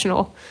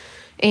confessional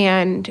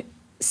and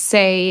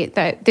say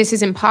that this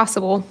is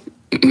impossible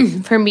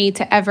for me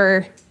to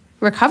ever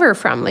recover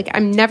from,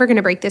 I'm never going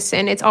to break this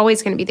sin, it's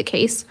always going to be the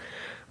case.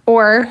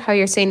 Or how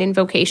you're saying in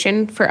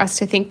vocation, for us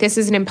to think this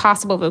is an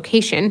impossible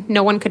vocation,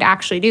 no one could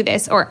actually do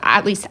this, or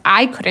at least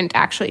I couldn't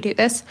actually do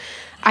this.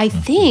 I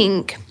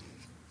think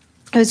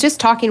I was just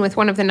talking with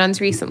one of the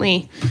nuns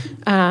recently,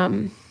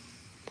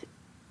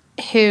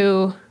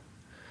 who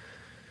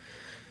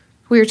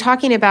we were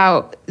talking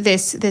about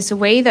this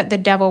way that the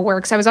devil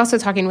works. I was also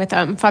talking with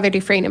Father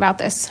Dufresne about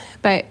this,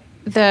 but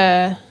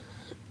the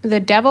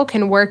devil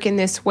can work in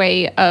this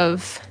way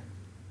of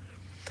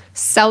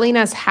selling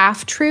us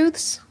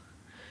half-truths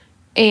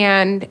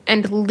and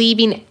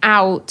leaving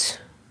out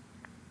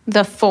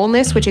the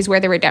fullness, which is where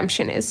the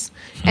redemption is.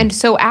 And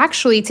so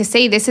actually to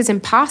say this is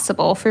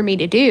impossible for me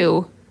to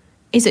do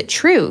is a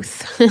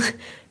truth.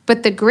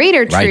 But the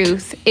greater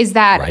truth is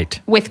that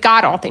with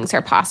God all things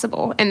are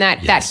possible, and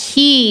that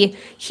he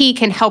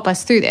can help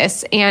us through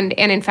this. And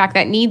in fact,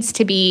 that needs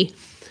to be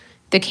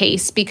the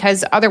case,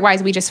 because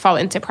otherwise we just fall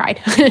into pride,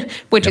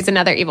 which is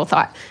another evil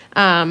thought.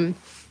 And,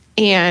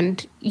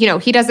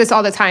 he does this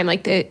all the time.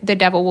 The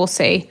devil will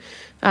say,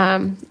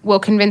 will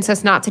convince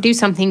us not to do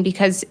something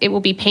because it will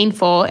be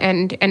painful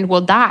and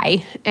we'll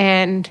die.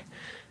 And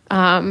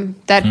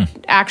that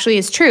actually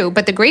is true.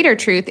 But the greater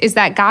truth is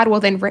that God will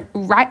then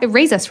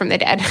raise us from the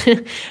dead.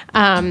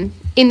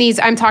 In these,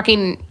 I'm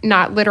talking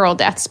not literal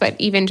deaths, but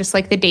even just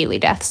like the daily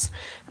deaths.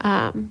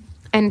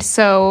 And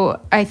so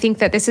I think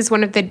that this is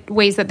one of the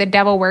ways that the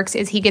devil works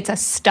is he gets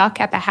us stuck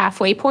at the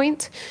halfway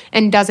point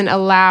and doesn't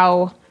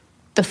allow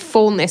the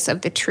fullness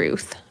of the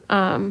truth.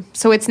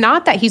 So it's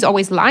not that he's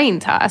always lying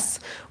to us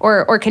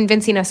or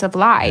convincing us of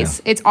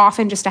lies. Yeah. It's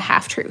often just a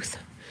half-truth.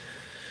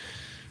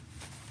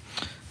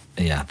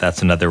 Yeah,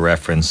 that's another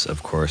reference,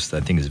 of course,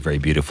 that I think is very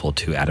beautiful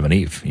to Adam and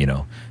Eve.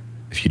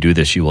 If you do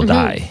this, you will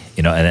die.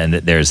 And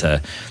there's I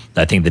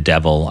think the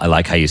devil, I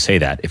like how you say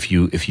that. If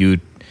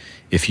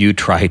you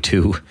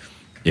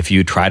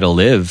try to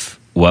live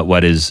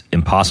what is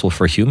impossible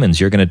for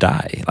humans, you're going to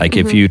die. Like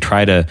if you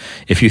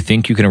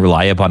think you can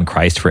rely upon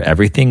Christ for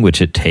everything,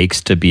 which it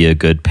takes to be a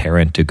good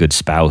parent, a good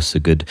spouse, a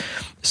good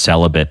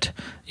celibate,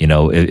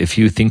 if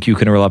you think you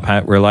can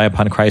rely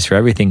upon Christ for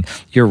everything,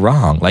 you're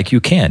wrong. Like you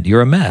can't.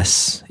 You're a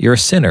mess. You're a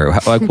sinner.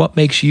 Like what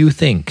makes you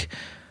think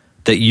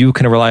that you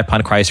can rely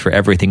upon Christ for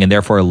everything and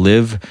therefore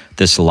live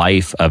this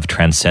life of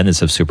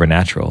transcendence, of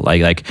supernatural?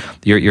 Like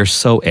you're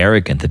so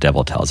arrogant, the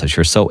devil tells us.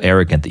 You're so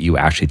arrogant that you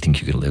actually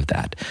think you can live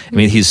that. I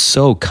mean, he's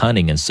so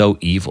cunning and so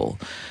evil.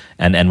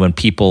 And when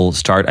people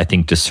start, I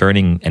think,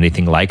 discerning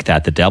anything like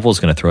that, the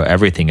devil's going to throw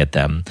everything at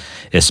them,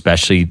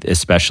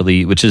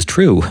 especially, which is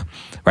true,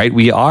 right?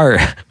 We are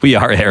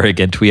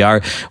arrogant. We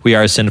are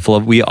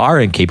sinful. We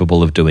are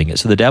incapable of doing it.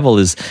 So the devil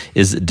is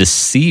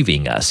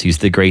deceiving us. He's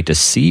the great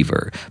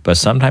deceiver. But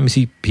sometimes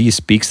he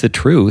speaks the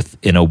truth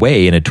in a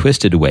way, in a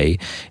twisted way,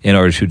 in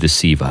order to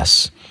deceive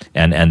us.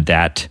 And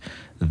that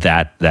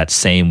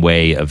same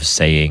way of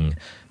saying,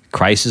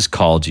 Christ has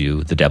called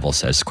you, the devil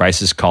says, Christ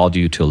has called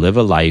you to live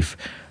a life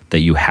that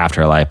you have to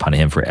rely upon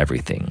him for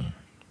everything.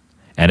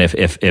 And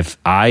if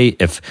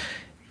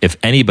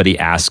anybody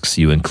asks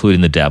you,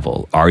 including the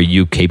devil, are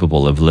you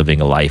capable of living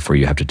a life where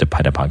you have to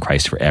depend upon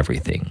Christ for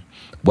everything?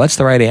 What's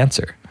the right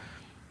answer?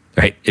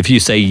 Right? If you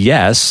say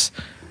yes,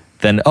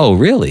 then oh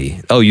really?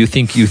 Oh, you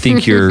think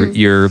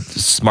you're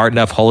smart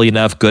enough, holy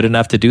enough, good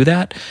enough to do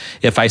that?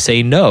 If I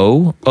say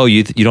no, oh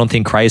you don't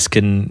think Christ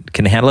can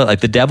handle it? Like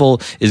the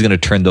devil is going to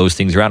turn those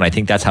things around. I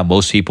think that's how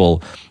most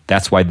people.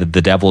 That's why the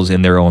devil's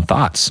in their own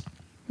thoughts.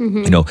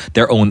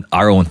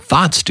 Our own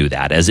thoughts do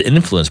that as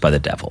influenced by the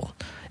devil.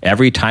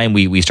 Every time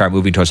we start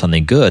moving towards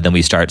something good, then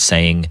we start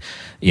saying,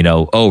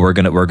 we're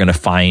gonna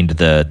find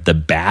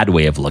the bad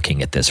way of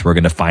looking at this. We're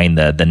gonna find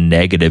the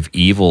negative,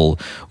 evil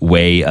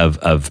way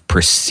of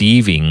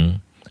perceiving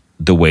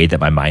the way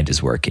that my mind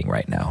is working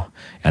right now,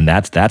 and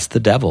that's the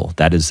devil.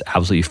 That is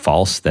absolutely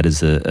false. That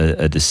is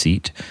a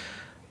deceit.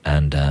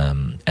 And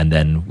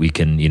then we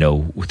can,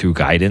 through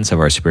guidance of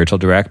our spiritual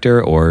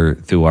director or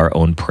through our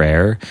own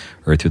prayer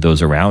or through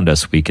those around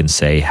us, we can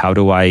say, how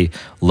do I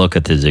look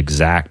at this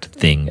exact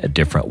thing a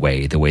different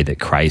way, the way that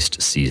Christ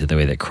sees it, the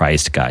way that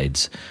Christ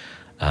guides?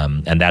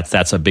 And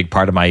that's a big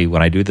part of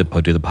when I do the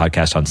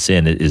podcast on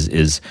sin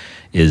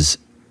is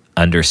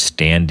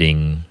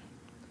understanding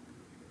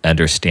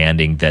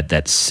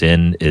that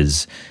sin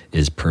is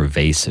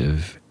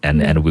pervasive.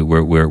 And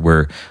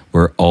we're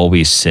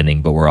always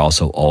sinning, but we're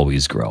also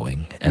always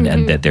growing,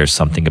 and that there's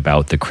something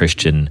about the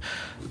Christian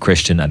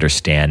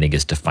understanding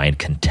is to find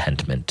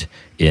contentment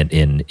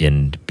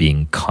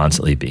in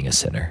constantly being a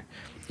sinner,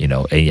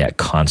 and yet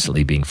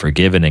constantly being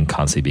forgiven and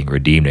constantly being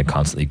redeemed and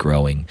constantly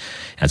growing,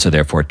 and so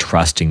therefore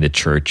trusting the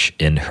church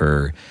in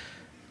her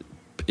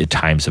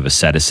times of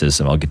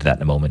asceticism, I'll get to that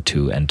in a moment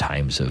too, and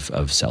times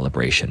of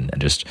celebration,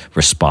 and just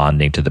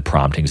responding to the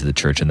promptings of the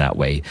church in that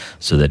way,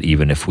 so that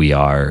even if we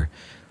are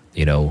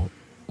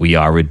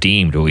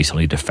redeemed, but we still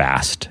need to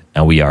fast,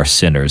 and we are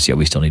sinners, yet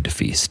we still need to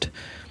feast,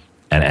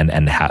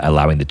 and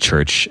allowing the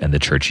church and the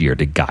church year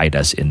to guide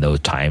us in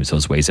those times,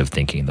 those ways of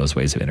thinking, those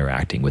ways of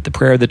interacting with the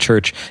prayer of the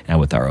church and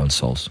with our own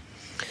souls.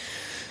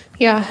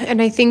 Yeah,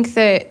 and I think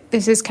that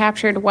this is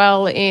captured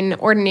well in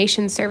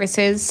ordination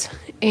services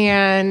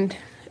and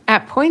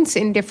at points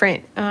in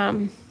different,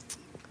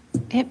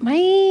 it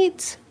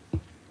might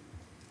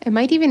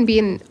even be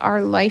in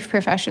our life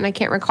profession. I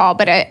can't recall,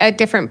 but at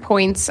different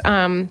points,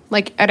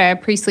 like at a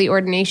priestly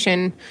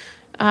ordination,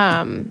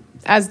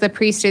 as the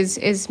priest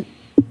is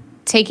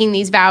taking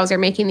these vows or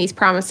making these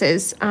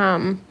promises,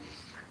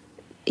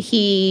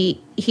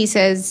 he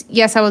says,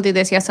 yes, I will do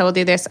this. Yes, I will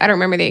do this. I don't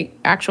remember the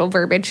actual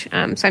verbiage,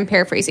 so I'm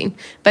paraphrasing.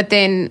 But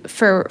then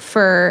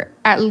for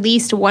at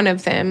least one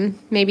of them,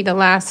 maybe the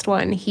last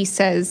one, he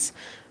says,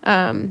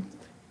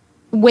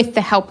 with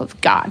the help of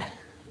God.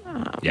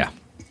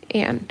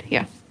 And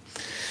yeah.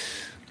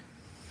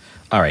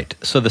 All right.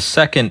 So the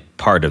second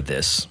part of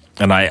this,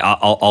 and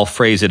I'll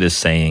phrase it as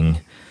saying,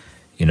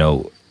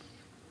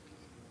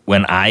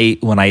 when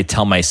I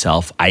tell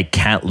myself I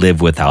can't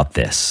live without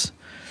this,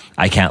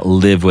 I can't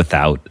live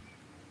without,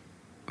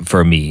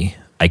 for me,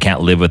 I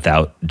can't live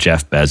without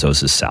Jeff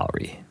Bezos'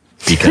 salary,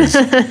 because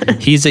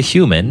he's a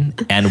human,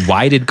 and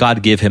why did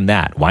God give him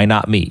that? Why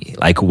not me?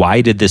 Like,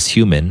 why did this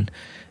human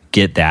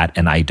get that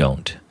and I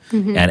don't?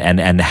 Mm-hmm.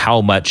 And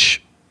how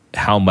much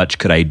how much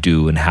could I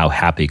do and how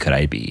happy could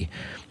I be?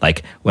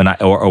 Like when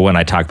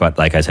I talk about,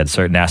 like I said,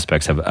 certain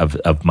aspects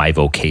of my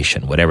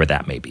vocation, whatever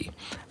that may be.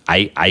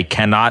 I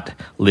cannot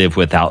live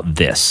without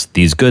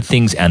these good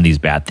things and these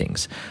bad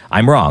things.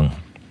 I'm wrong.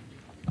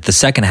 The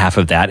second half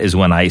of that is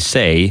when I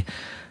say,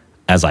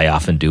 as I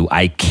often do,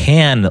 I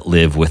can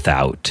live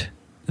without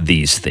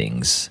these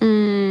things.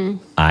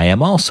 I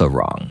am also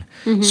wrong.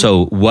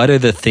 So what are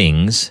the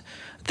things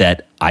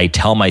that I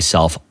tell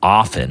myself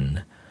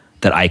often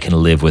that I can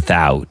live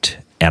without?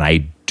 And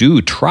I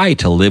do try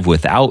to live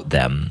without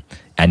them,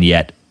 and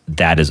yet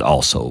that is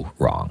also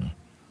wrong.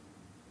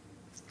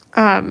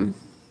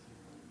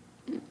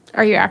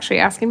 Are you actually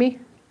asking me?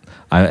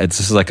 This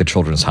is like a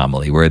children's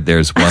homily where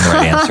there's one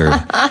right answer.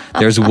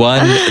 There's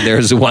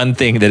one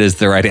thing that is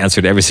the right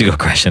answer to every single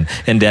question.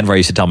 In Denver, I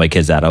used to tell my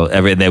kids that.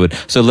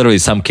 So literally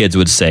some kids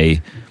would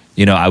say,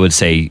 I would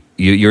say,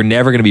 you're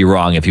never going to be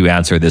wrong if you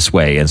answer this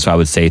way. And so I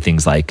would say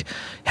things like,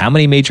 how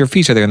many major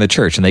feasts are there in the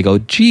church? And they go,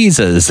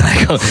 Jesus.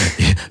 I go,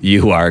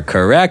 you are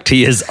correct.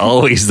 He is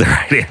always the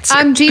right answer.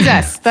 I'm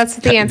Jesus. That's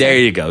the answer. There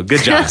you go.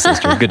 Good job,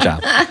 sister. Good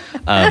job.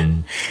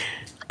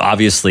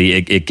 Obviously,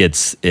 it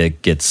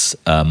gets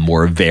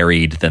more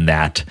varied than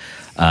that,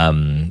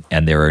 and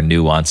there are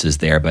nuances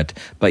there.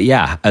 But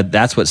yeah,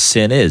 that's what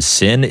sin is.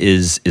 Sin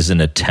is an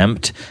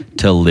attempt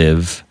to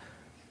live.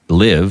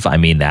 I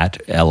mean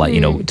that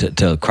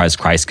to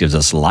Christ gives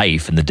us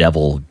life, and the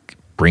devil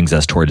brings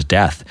us towards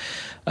death.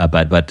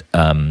 But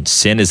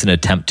sin is an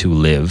attempt to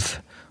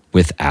live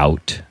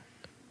without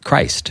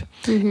Christ.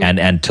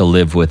 And to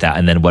live without,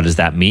 and then what does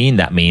that mean?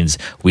 That means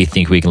we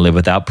think we can live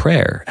without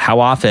prayer. How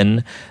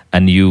often,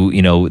 and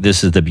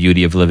this is the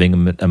beauty of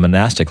living a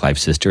monastic life,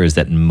 sister, is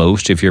that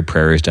most of your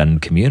prayer is done in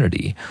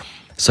community.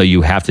 So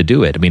you have to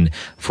do it. I mean,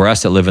 for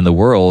us that live in the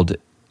world,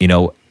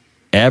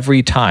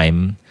 every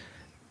time,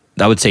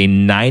 I would say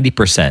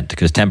 90%,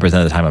 because 10% of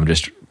the time I'm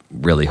just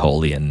really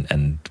holy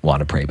and want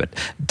to pray, but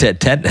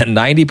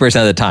 90%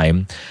 of the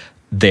time,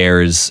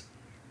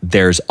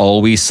 there's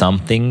always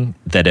something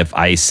that if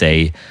I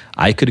say,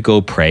 I could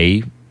go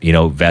pray,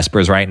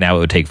 Vespers right now, it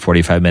would take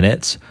 45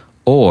 minutes,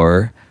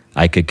 or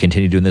I could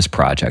continue doing this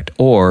project,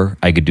 or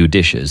I could do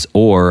dishes,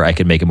 or I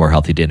could make a more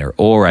healthy dinner,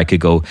 or I could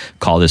go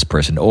call this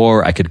person,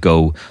 or I could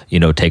go,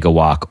 take a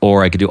walk,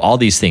 or I could do all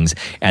these things.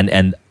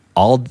 And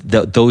all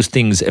those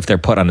things, if they're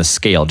put on a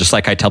scale, just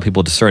like I tell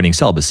people discerning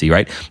celibacy,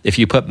 right? If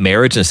you put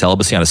marriage and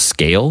celibacy on a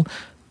scale,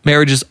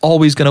 marriage is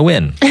always going to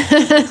win.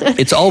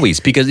 It's always,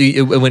 because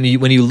when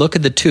you look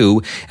at the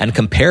two and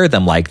compare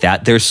them like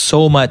that, there's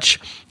so much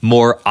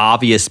more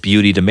obvious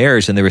beauty to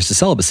marriage than there is to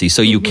celibacy.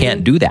 So you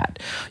can't do that.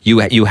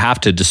 You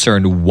have to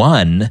discern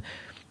one,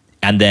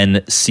 and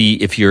then see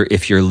if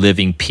you're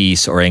living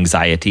peace or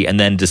anxiety, and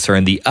then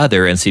discern the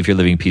other and see if you're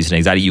living peace and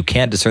anxiety. You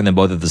can't discern them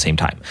both at the same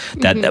time.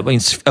 That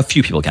means a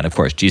few people can, of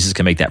course. Jesus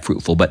can make that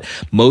fruitful, but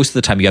most of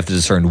the time you have to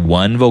discern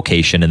one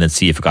vocation and then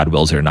see if God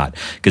wills it or not.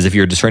 Because if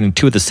you're discerning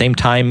two at the same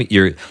time,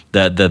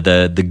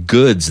 the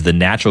goods, the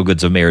natural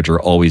goods of marriage are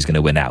always going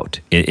to win out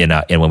in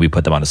when we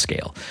put them on a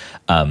scale.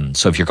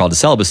 So if you're called to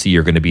celibacy,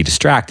 you're going to be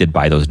distracted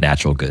by those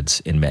natural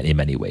goods in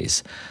many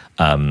ways.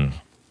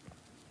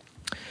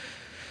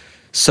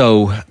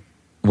 So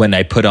when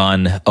I put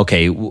on,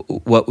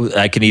 what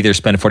I can either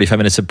spend 45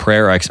 minutes of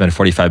prayer, or I can spend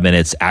 45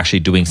 minutes actually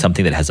doing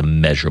something that has a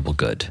measurable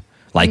good.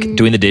 Like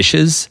doing the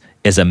dishes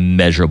is a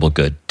measurable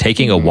good.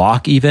 Taking a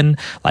walk even,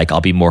 like I'll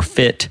be more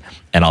fit,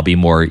 and I'll be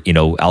more,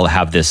 I'll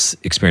have this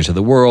experience of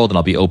the world, and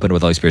I'll be open to what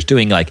the Holy Spirit's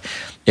doing. Like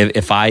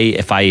if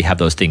I have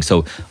those things.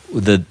 So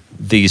the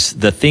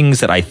things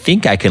that I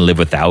think I can live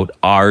without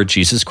are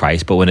Jesus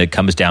Christ, but when it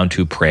comes down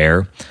to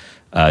prayer,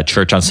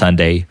 church on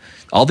Sunday,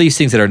 all these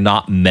things that are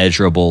not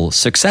measurable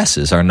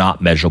successes are not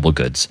measurable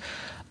goods.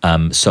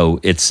 So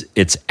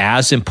it's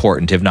as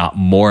important, if not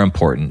more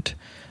important,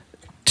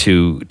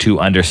 to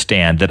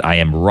understand that I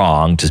am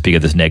wrong, to speak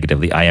of this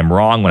negatively. I am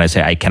wrong when I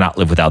say I cannot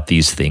live without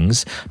these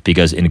things,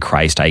 because in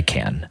Christ I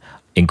can.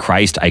 In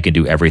Christ I can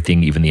do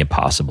everything, even the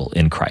impossible,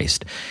 in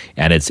Christ.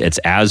 And it's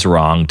as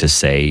wrong to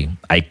say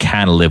I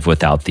can live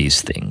without these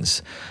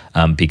things.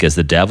 Because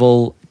the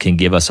devil can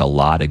give us a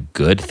lot of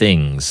good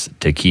things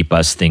to keep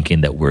us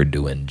thinking that we're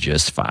doing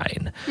just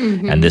fine.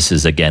 And this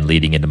is, again,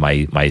 leading into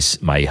my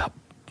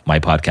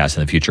podcast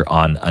in the future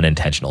on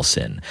unintentional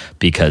sin.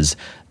 Because,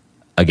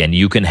 again,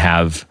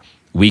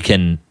 we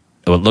can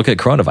look at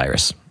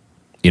coronavirus.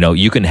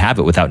 You can have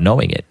it without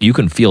knowing it. You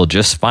can feel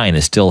just fine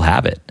and still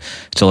have it,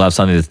 still have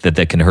something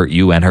that can hurt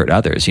you and hurt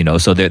others.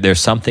 So there's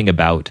something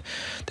about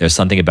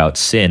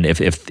sin.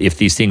 If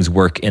these things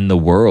work in the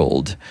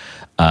world,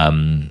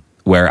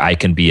 where I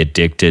can be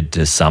addicted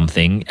to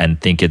something and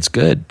think it's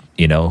good,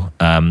 and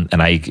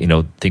I,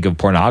 think of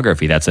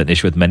pornography. That's an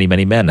issue with many,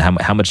 many men.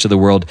 How much of the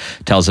world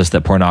tells us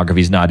that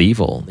pornography is not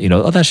evil?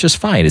 That's just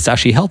fine. It's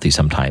actually healthy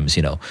sometimes.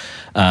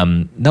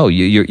 No,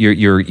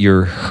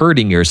 you're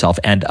hurting yourself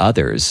and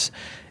others,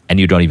 and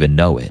you don't even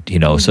know it.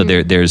 So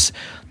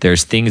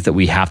there's things that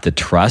we have to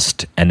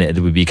trust, and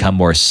we become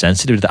more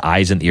sensitive to the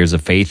eyes and ears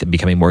of faith, and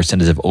becoming more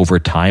sensitive over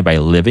time by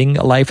living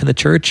a life in the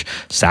church,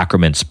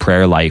 sacraments,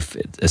 prayer life,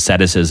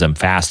 asceticism,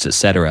 fast,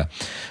 etc.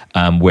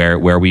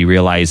 Where we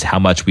realize how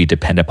much we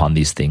depend upon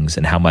these things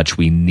and how much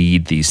we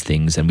need these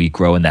things, and we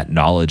grow in that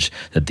knowledge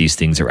that these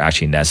things are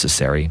actually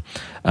necessary.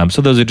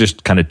 So those are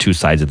just kind of two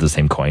sides of the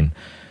same coin.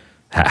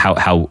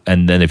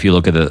 And then if you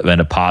look at it in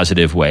a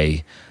positive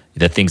way,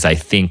 the things I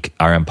think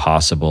are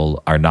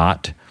impossible are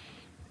not,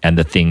 and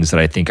the things that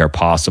I think are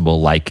possible,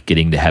 like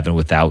getting to heaven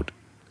without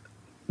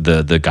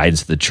the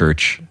guidance of the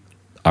church,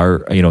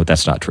 are,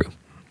 that's not true.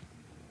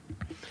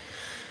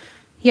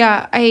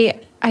 Yeah,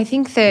 I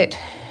think that,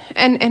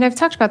 and I've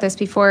talked about this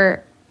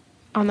before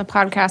on the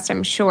podcast,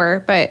 I'm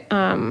sure, but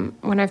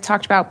when I've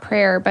talked about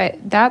prayer, but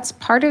that's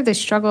part of the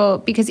struggle,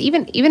 because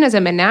even as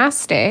a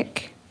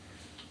monastic,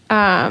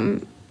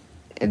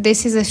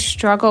 this is a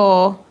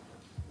struggle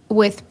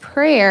with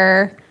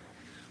prayer,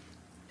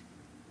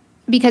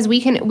 because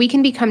we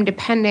can become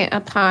dependent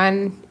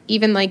upon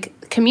even like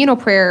communal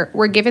prayer.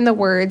 We're given the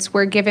words,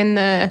 we're given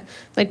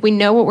we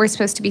know what we're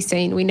supposed to be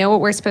saying, we know what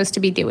we're supposed to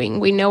be doing,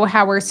 we know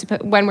how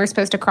when we're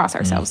supposed to cross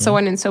ourselves, so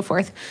on and so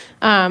forth.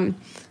 And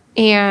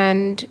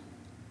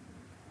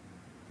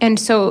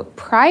so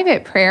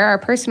private prayer, our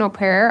personal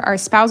prayer, our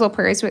spousal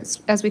prayers,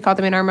 as we call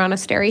them in our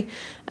monastery,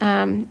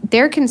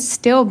 there can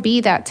still be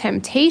that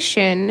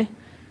temptation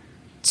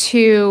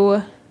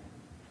to.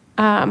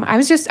 I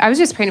was just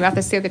praying about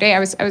this the other day. I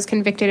was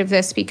convicted of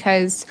this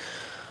because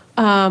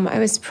I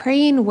was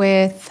praying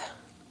with.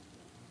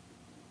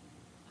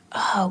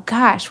 Oh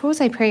gosh, what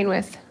was I praying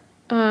with?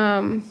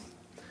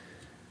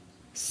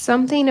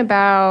 Something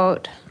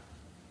about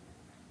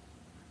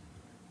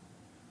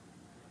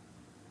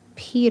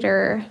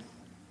Peter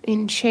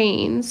in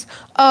chains.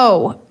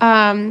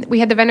 We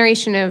had the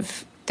veneration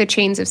of the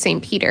chains of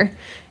St. Peter,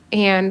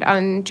 and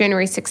on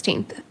January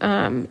 16th.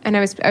 And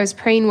I was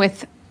praying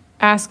with,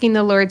 asking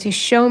the Lord to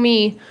show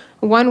me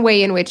one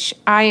way in which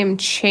I am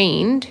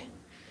chained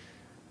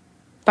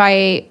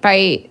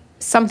by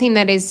something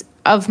that is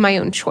of my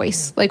own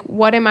choice. Like,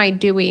 what am I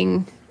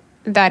doing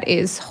that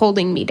is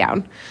holding me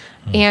down?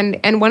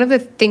 And one of the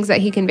things that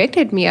he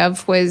convicted me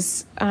of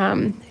was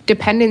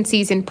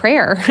dependencies in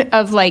prayer,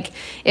 of like,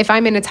 if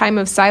I'm in a time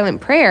of silent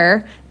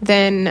prayer,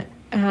 then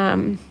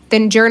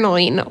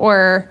journaling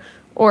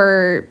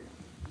or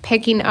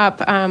picking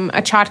up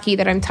a tchotchke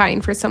that I'm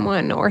tying for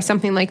someone or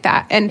something like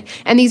that. And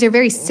these are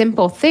very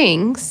simple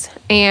things,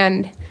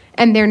 and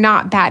they're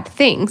not bad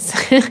things.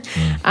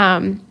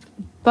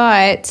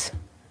 But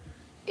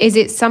is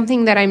it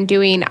something that I'm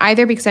doing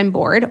either because I'm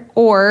bored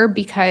or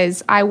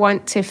because I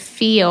want to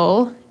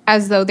feel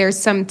as though there's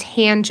some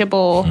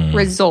tangible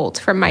result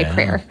from my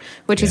prayer,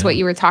 which is what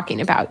you were talking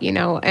about,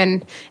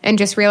 and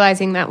just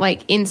realizing that,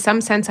 like, in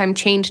some sense, I'm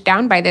chained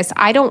down by this.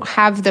 I don't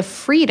have the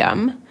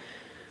freedom.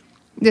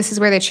 This is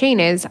where the chain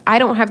is. I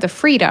don't have the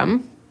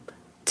freedom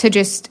to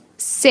just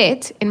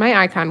sit in my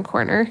icon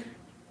corner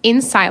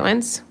in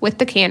silence with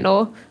the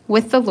candle,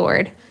 with the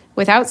Lord,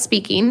 without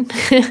speaking,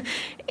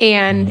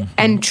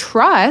 and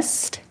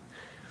trust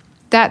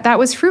that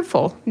was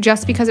fruitful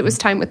just because it was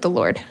time with the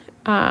Lord.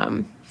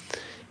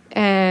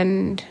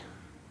 And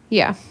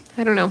yeah,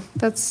 I don't know.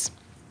 That's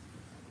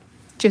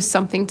just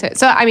something that's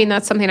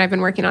something I've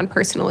been working on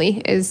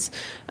personally is,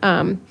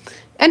 and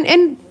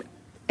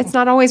it's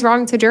not always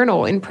wrong to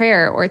journal in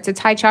prayer or to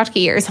tie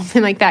tchotchke or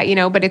something like that,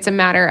 but it's a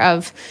matter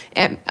of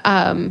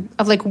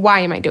like,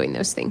 why am I doing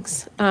those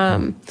things?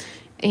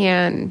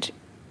 And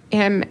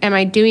am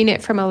I doing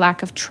it from a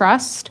lack of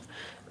trust?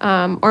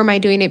 Or am I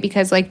doing it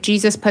because, like,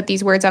 Jesus put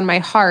these words on my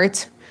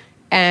heart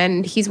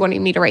and he's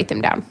wanting me to write them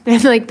down?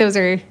 And like, those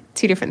are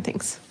two different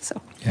things.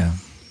 So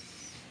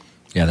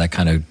yeah, that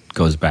kind of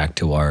goes back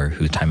to our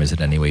 "Whose Time Is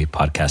It Anyway"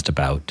 podcast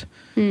about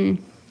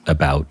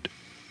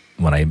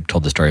when I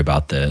told the story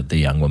about the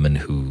young woman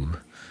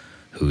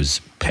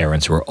whose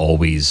parents were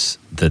always,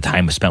 the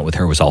time spent with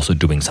her was also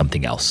doing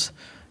something else.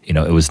 It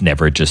was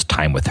never just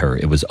time with her.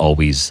 It was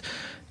always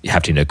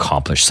having to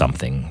accomplish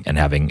something and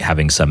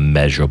having some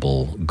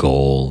measurable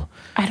goal.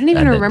 I don't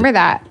even remember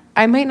that.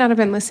 I might not have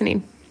been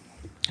listening.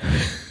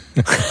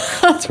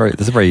 This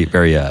is very,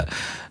 very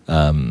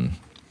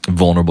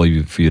vulnerable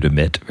for you to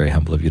admit, very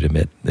humble of you to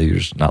admit that you're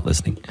just not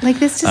listening. Like,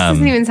 this just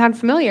doesn't even sound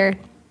familiar.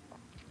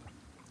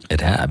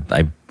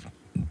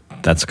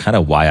 That's kind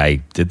of why I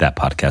did that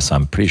podcast. So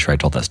I'm pretty sure I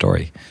told that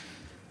story.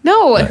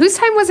 No, but Whose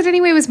Time Was It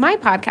Anyway was my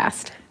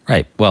podcast.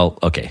 Right. Well,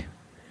 okay.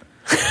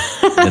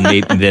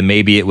 then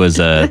maybe it was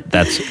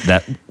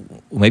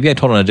maybe I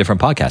told on a different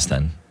podcast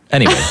then.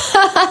 Anyway.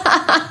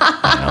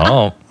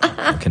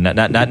 Okay,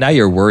 now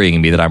you're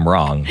worrying me that I'm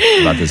wrong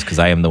about this, because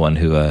I am the one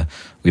who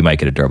we might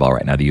get a doorbell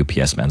right now. The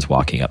UPS man's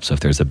walking up, so if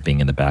there's a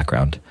bing in the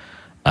background.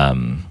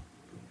 Nope,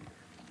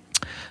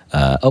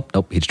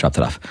 he just dropped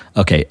it off.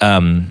 Okay.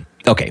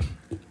 Okay.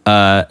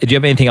 Do you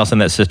have anything else on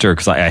that, sister?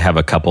 Because I have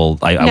a couple.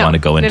 I want to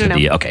go into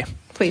the... Okay.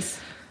 Please.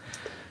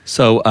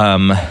 So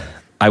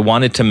I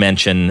wanted to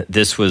mention,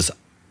 this was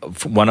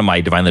one of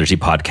my Divine Liturgy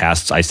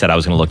podcasts, I said I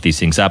was going to look these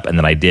things up, and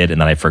then I did, and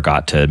then I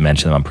forgot to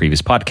mention them on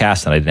previous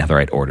podcasts, and I didn't have the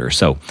right order.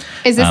 So,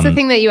 is this the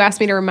thing that you asked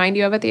me to remind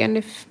you of at the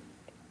end?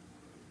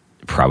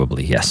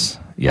 Probably, yes.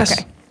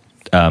 Okay.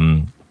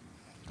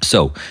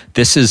 So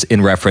this is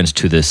in reference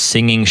to the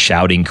singing,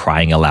 shouting,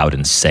 crying aloud,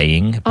 and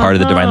saying part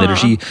of the Divine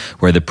Liturgy,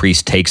 where the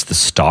priest takes the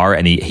star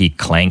and he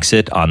clanks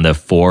it on the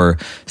four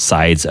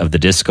sides of the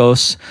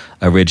discos.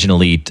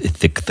 Originally,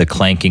 the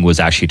clanking was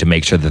actually to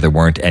make sure that there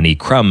weren't any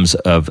crumbs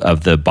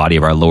of the body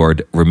of our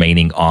Lord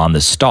remaining on the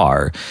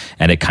star,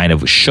 and it kind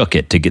of shook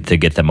it to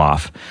get them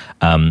off.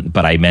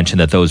 But I mentioned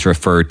that those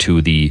refer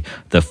to the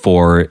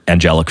four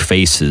angelic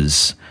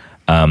faces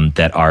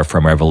that are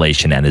from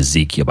Revelation and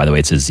Ezekiel. By the way,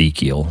 it's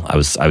Ezekiel.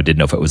 I didn't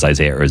know if it was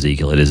Isaiah or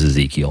Ezekiel. It is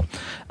Ezekiel.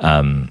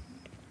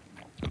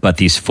 But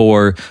these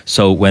four,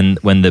 so when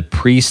the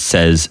priest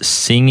says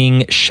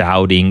singing,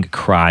 shouting,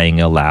 crying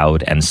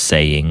aloud, and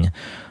saying,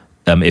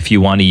 if you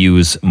want to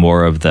use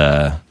more of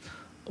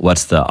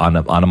what's the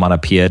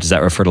onomatopoeia? Does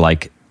that refer to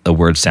like a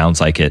word sounds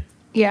like it?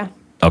 Yeah.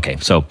 Okay,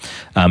 so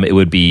it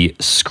would be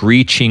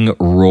screeching,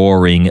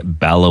 roaring,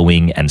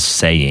 bellowing, and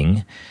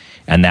saying,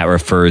 and that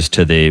refers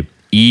to the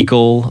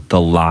eagle, the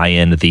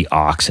lion, the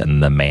ox,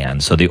 and the man.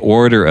 So the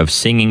order of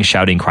singing,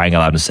 shouting, crying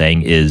aloud, and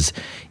saying is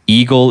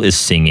eagle is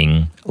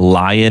singing,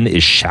 lion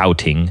is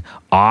shouting,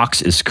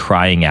 ox is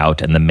crying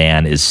out, and the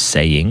man is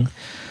saying.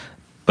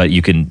 But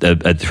you can,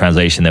 a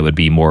translation that would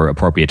be more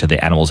appropriate to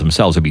the animals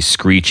themselves would be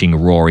screeching,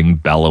 roaring,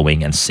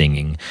 bellowing, and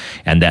singing.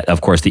 And that,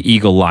 of course, the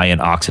eagle, lion,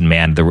 ox, and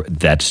man,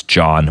 that's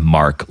John,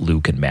 Mark,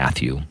 Luke, and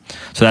Matthew.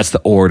 So that's the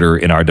order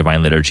in our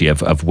Divine Liturgy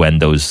of when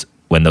those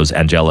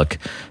angelic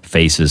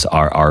faces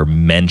are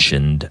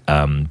mentioned.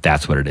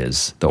 That's what it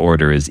is. The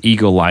order is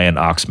eagle, lion,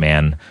 ox,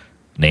 man,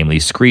 namely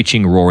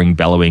screeching, roaring,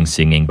 bellowing,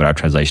 singing, but our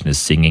translation is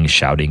singing,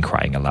 shouting,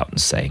 crying aloud, and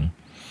saying.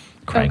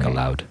 Crying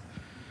aloud.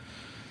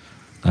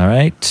 All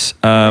right.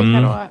 I like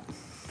that a lot.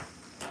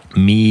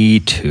 Me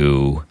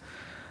too.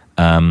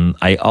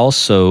 I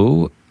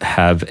also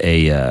have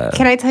a...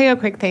 Can I tell you a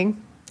quick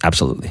thing?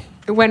 Absolutely.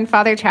 When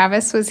Father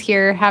Travis was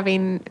here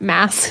having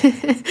Mass,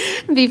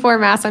 before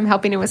Mass, I'm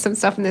helping him with some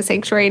stuff in the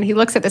sanctuary, and he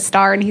looks at the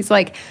star and he's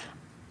like,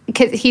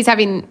 because he's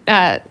having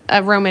a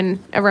Roman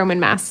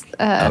Mass.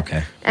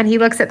 Okay. And he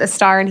looks at the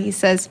star and he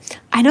says,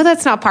 I know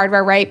that's not part of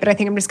our rite, but I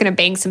think I'm just going to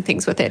bang some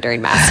things with it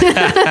during Mass.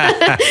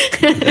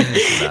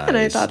 Nice. And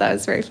I thought that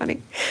was very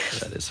funny.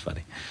 That is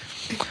funny.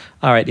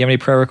 All right. Do you have any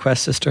prayer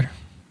requests, sister?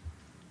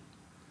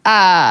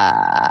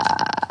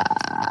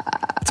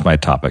 It's my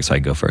topic, so I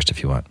can go first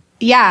if you want.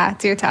 Yeah,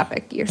 it's your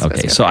topic. You're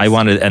supposed to go so first. I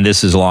wanted, and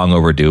this is long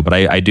overdue, but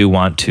I do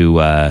want to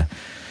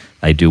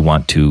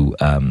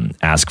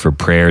ask for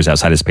prayers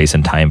outside of space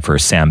and time for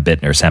Sam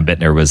Bittner. Sam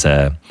Bittner was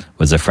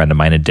a friend of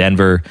mine in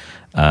Denver,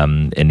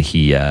 and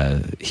he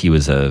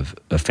was a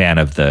fan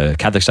of the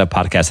Catholic Stuff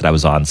podcast that I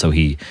was on. So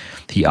he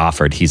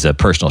offered. He's a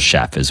personal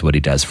chef, is what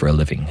he does for a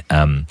living.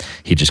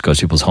 He just goes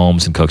to people's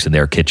homes and cooks in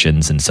their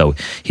kitchens, and so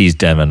he's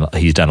done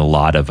a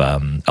lot of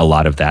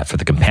that for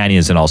the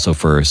Companions and also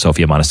for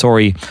Sophia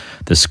Montessori,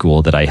 the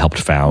school that I helped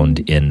found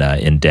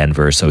in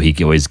Denver. So he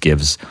always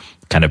gives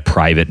kind of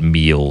private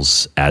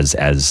meals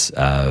as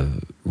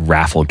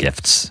raffle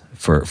gifts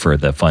for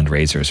the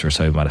fundraisers for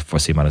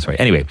Sophia Montessori.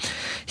 Anyway,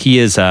 he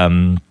is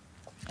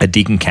a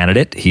deacon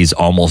candidate. He's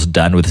almost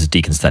done with his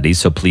deacon studies,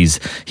 so please,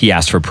 he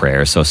asked for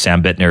prayer. So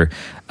Sam Bittner,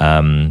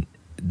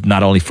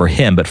 not only for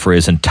him, but for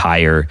his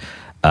entire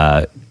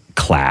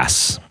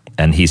class.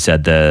 And he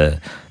said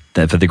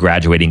for the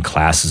graduating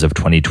classes of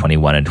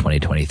 2021 and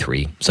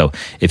 2023. So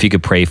if you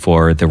could pray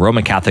for the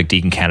Roman Catholic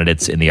deacon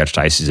candidates in the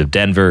Archdiocese of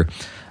Denver,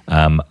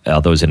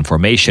 all those in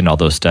formation, all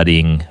those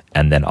studying,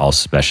 and then also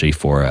especially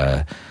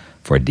for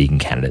deacon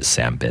candidate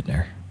Sam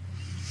Bittner.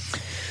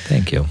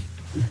 Thank you.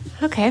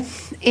 Okay.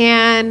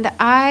 And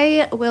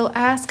I will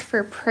ask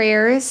for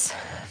prayers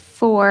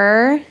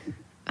for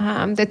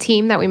the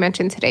team that we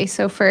mentioned today.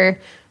 So for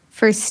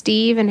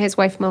Steve and his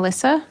wife,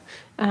 Melissa,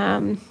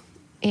 and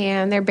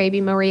their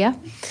baby, Maria,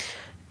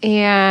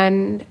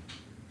 and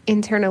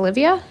intern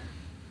Olivia,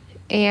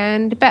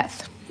 and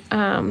Beth.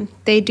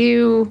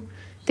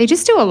 They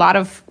just do a lot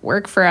of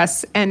work for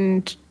us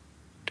and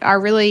are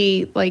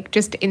really like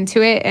just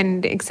into it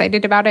and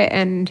excited about it.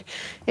 And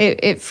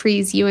it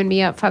frees you and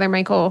me up, Father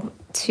Michael,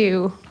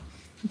 to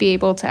be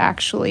able to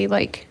actually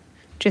like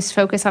just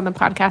focus on the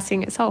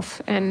podcasting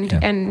itself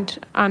and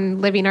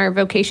on living our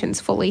vocations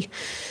fully.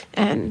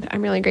 And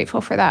I'm really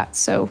grateful for that.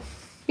 So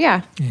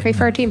yeah, pray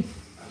for our team.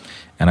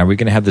 And are we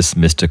going to have this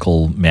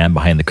mystical man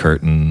behind the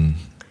curtain,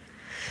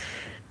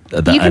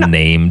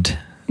 unnamed,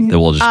 that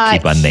we'll just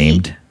keep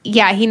unnamed?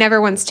 He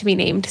never wants to be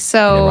named. So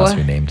he never wants to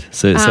be named.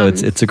 So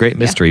it's a great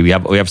mystery. Yeah.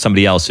 We have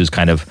somebody else who's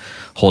kind of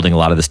holding a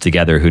lot of this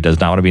together who does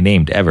not want to be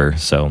named ever.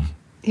 So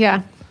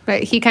yeah,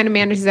 but he kind of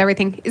manages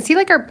everything. Is he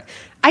like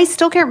I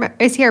still can't remember.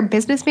 Is he our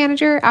business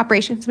manager,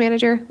 operations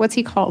manager? What's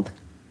he called?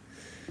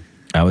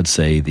 I would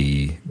say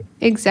the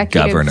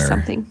executive governor.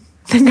 Something.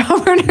 The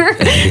governor.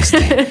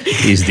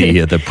 he's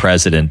the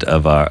president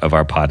of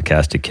our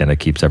podcast. It kind of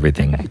keeps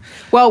everything.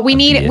 Well, we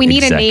need a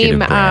name.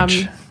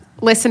 branch.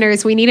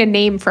 listeners, we need a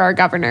name for our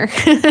governor.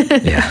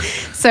 Yeah.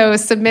 So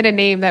submit a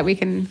name that we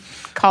can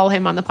call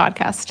him on the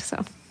podcast.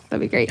 So that'd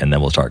be great. And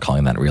then we'll start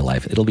calling that in real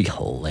life. It'll be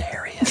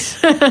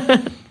hilarious.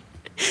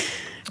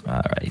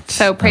 All right.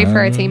 So pray for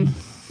our team.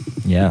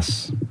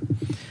 Yes.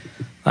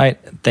 All right.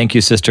 Thank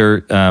you,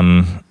 sister.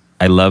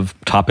 I love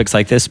topics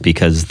like this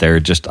because they're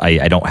just,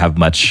 I don't have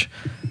much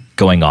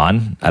going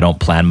on. I don't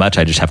plan much.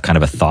 I just have kind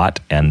of a thought.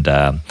 And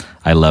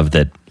I love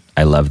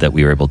that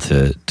we were able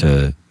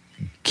to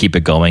keep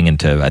it going and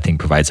to, I think,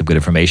 provide some good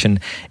information.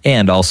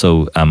 And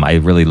also, I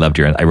really loved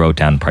I wrote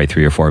down probably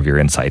 3 or 4 of your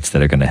insights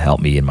that are going to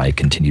help me in my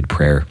continued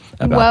prayer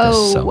about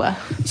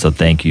this. So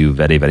thank you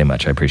very, very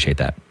much. I appreciate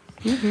that.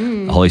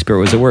 Mm-hmm. The Holy Spirit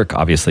was at work,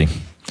 obviously.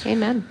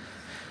 Amen.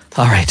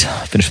 All right,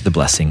 I'll finish with the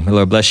blessing. May the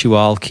Lord bless you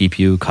all, keep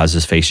you, cause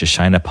his face to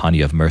shine upon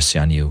you, have mercy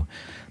on you.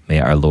 May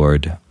our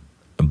Lord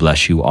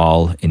bless you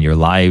all in your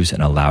lives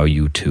and allow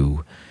you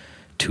to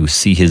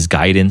see his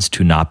guidance,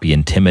 to not be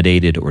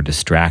intimidated or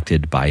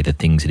distracted by the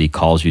things that he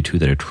calls you to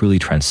that are truly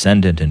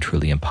transcendent and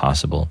truly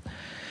impossible.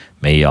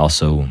 May he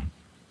also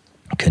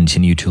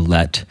continue to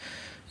let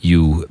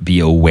you be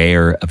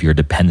aware of your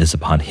dependence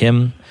upon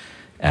him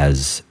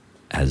as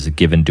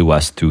given to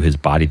us through his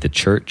body, the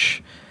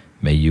church.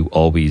 May you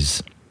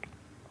always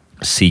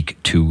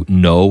seek to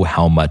know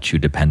how much you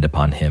depend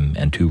upon him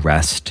and to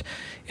rest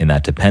in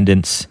that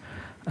dependence,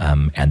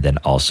 and then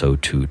also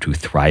to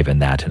thrive in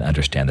that and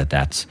understand that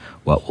that's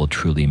what will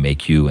truly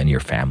make you and your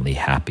family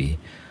happy.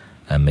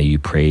 May you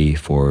pray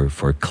for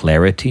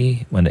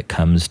clarity when it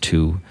comes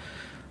to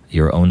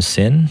your own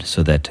sin,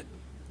 so that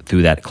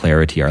through that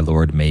clarity our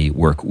Lord may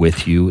work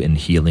with you in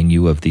healing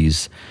you of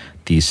these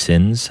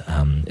sins,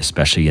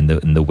 especially in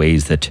the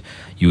ways that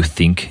you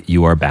think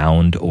you are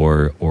bound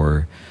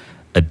or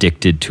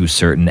addicted to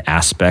certain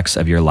aspects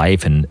of your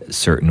life, and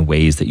certain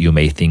ways that you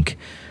may think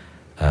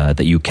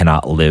that you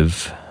cannot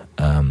live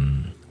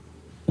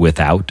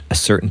without a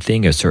certain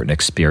thing, a certain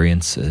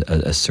experience,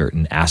 a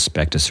certain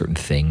aspect, a certain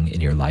thing in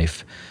your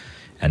life.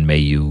 And may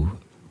you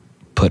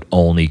put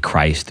only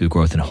Christ, through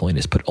growth in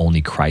holiness, put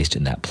only Christ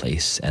in that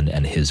place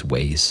and his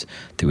ways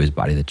through his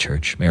body, the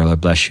church. May our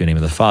Lord bless you in the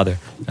name of the Father,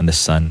 and the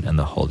Son, and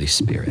the Holy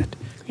Spirit.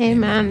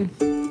 Amen.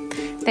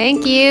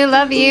 Thank you.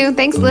 Love you.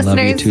 Thanks, listeners.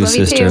 Love you too,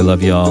 sister.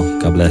 Love you all.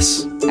 God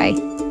bless.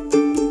 Bye.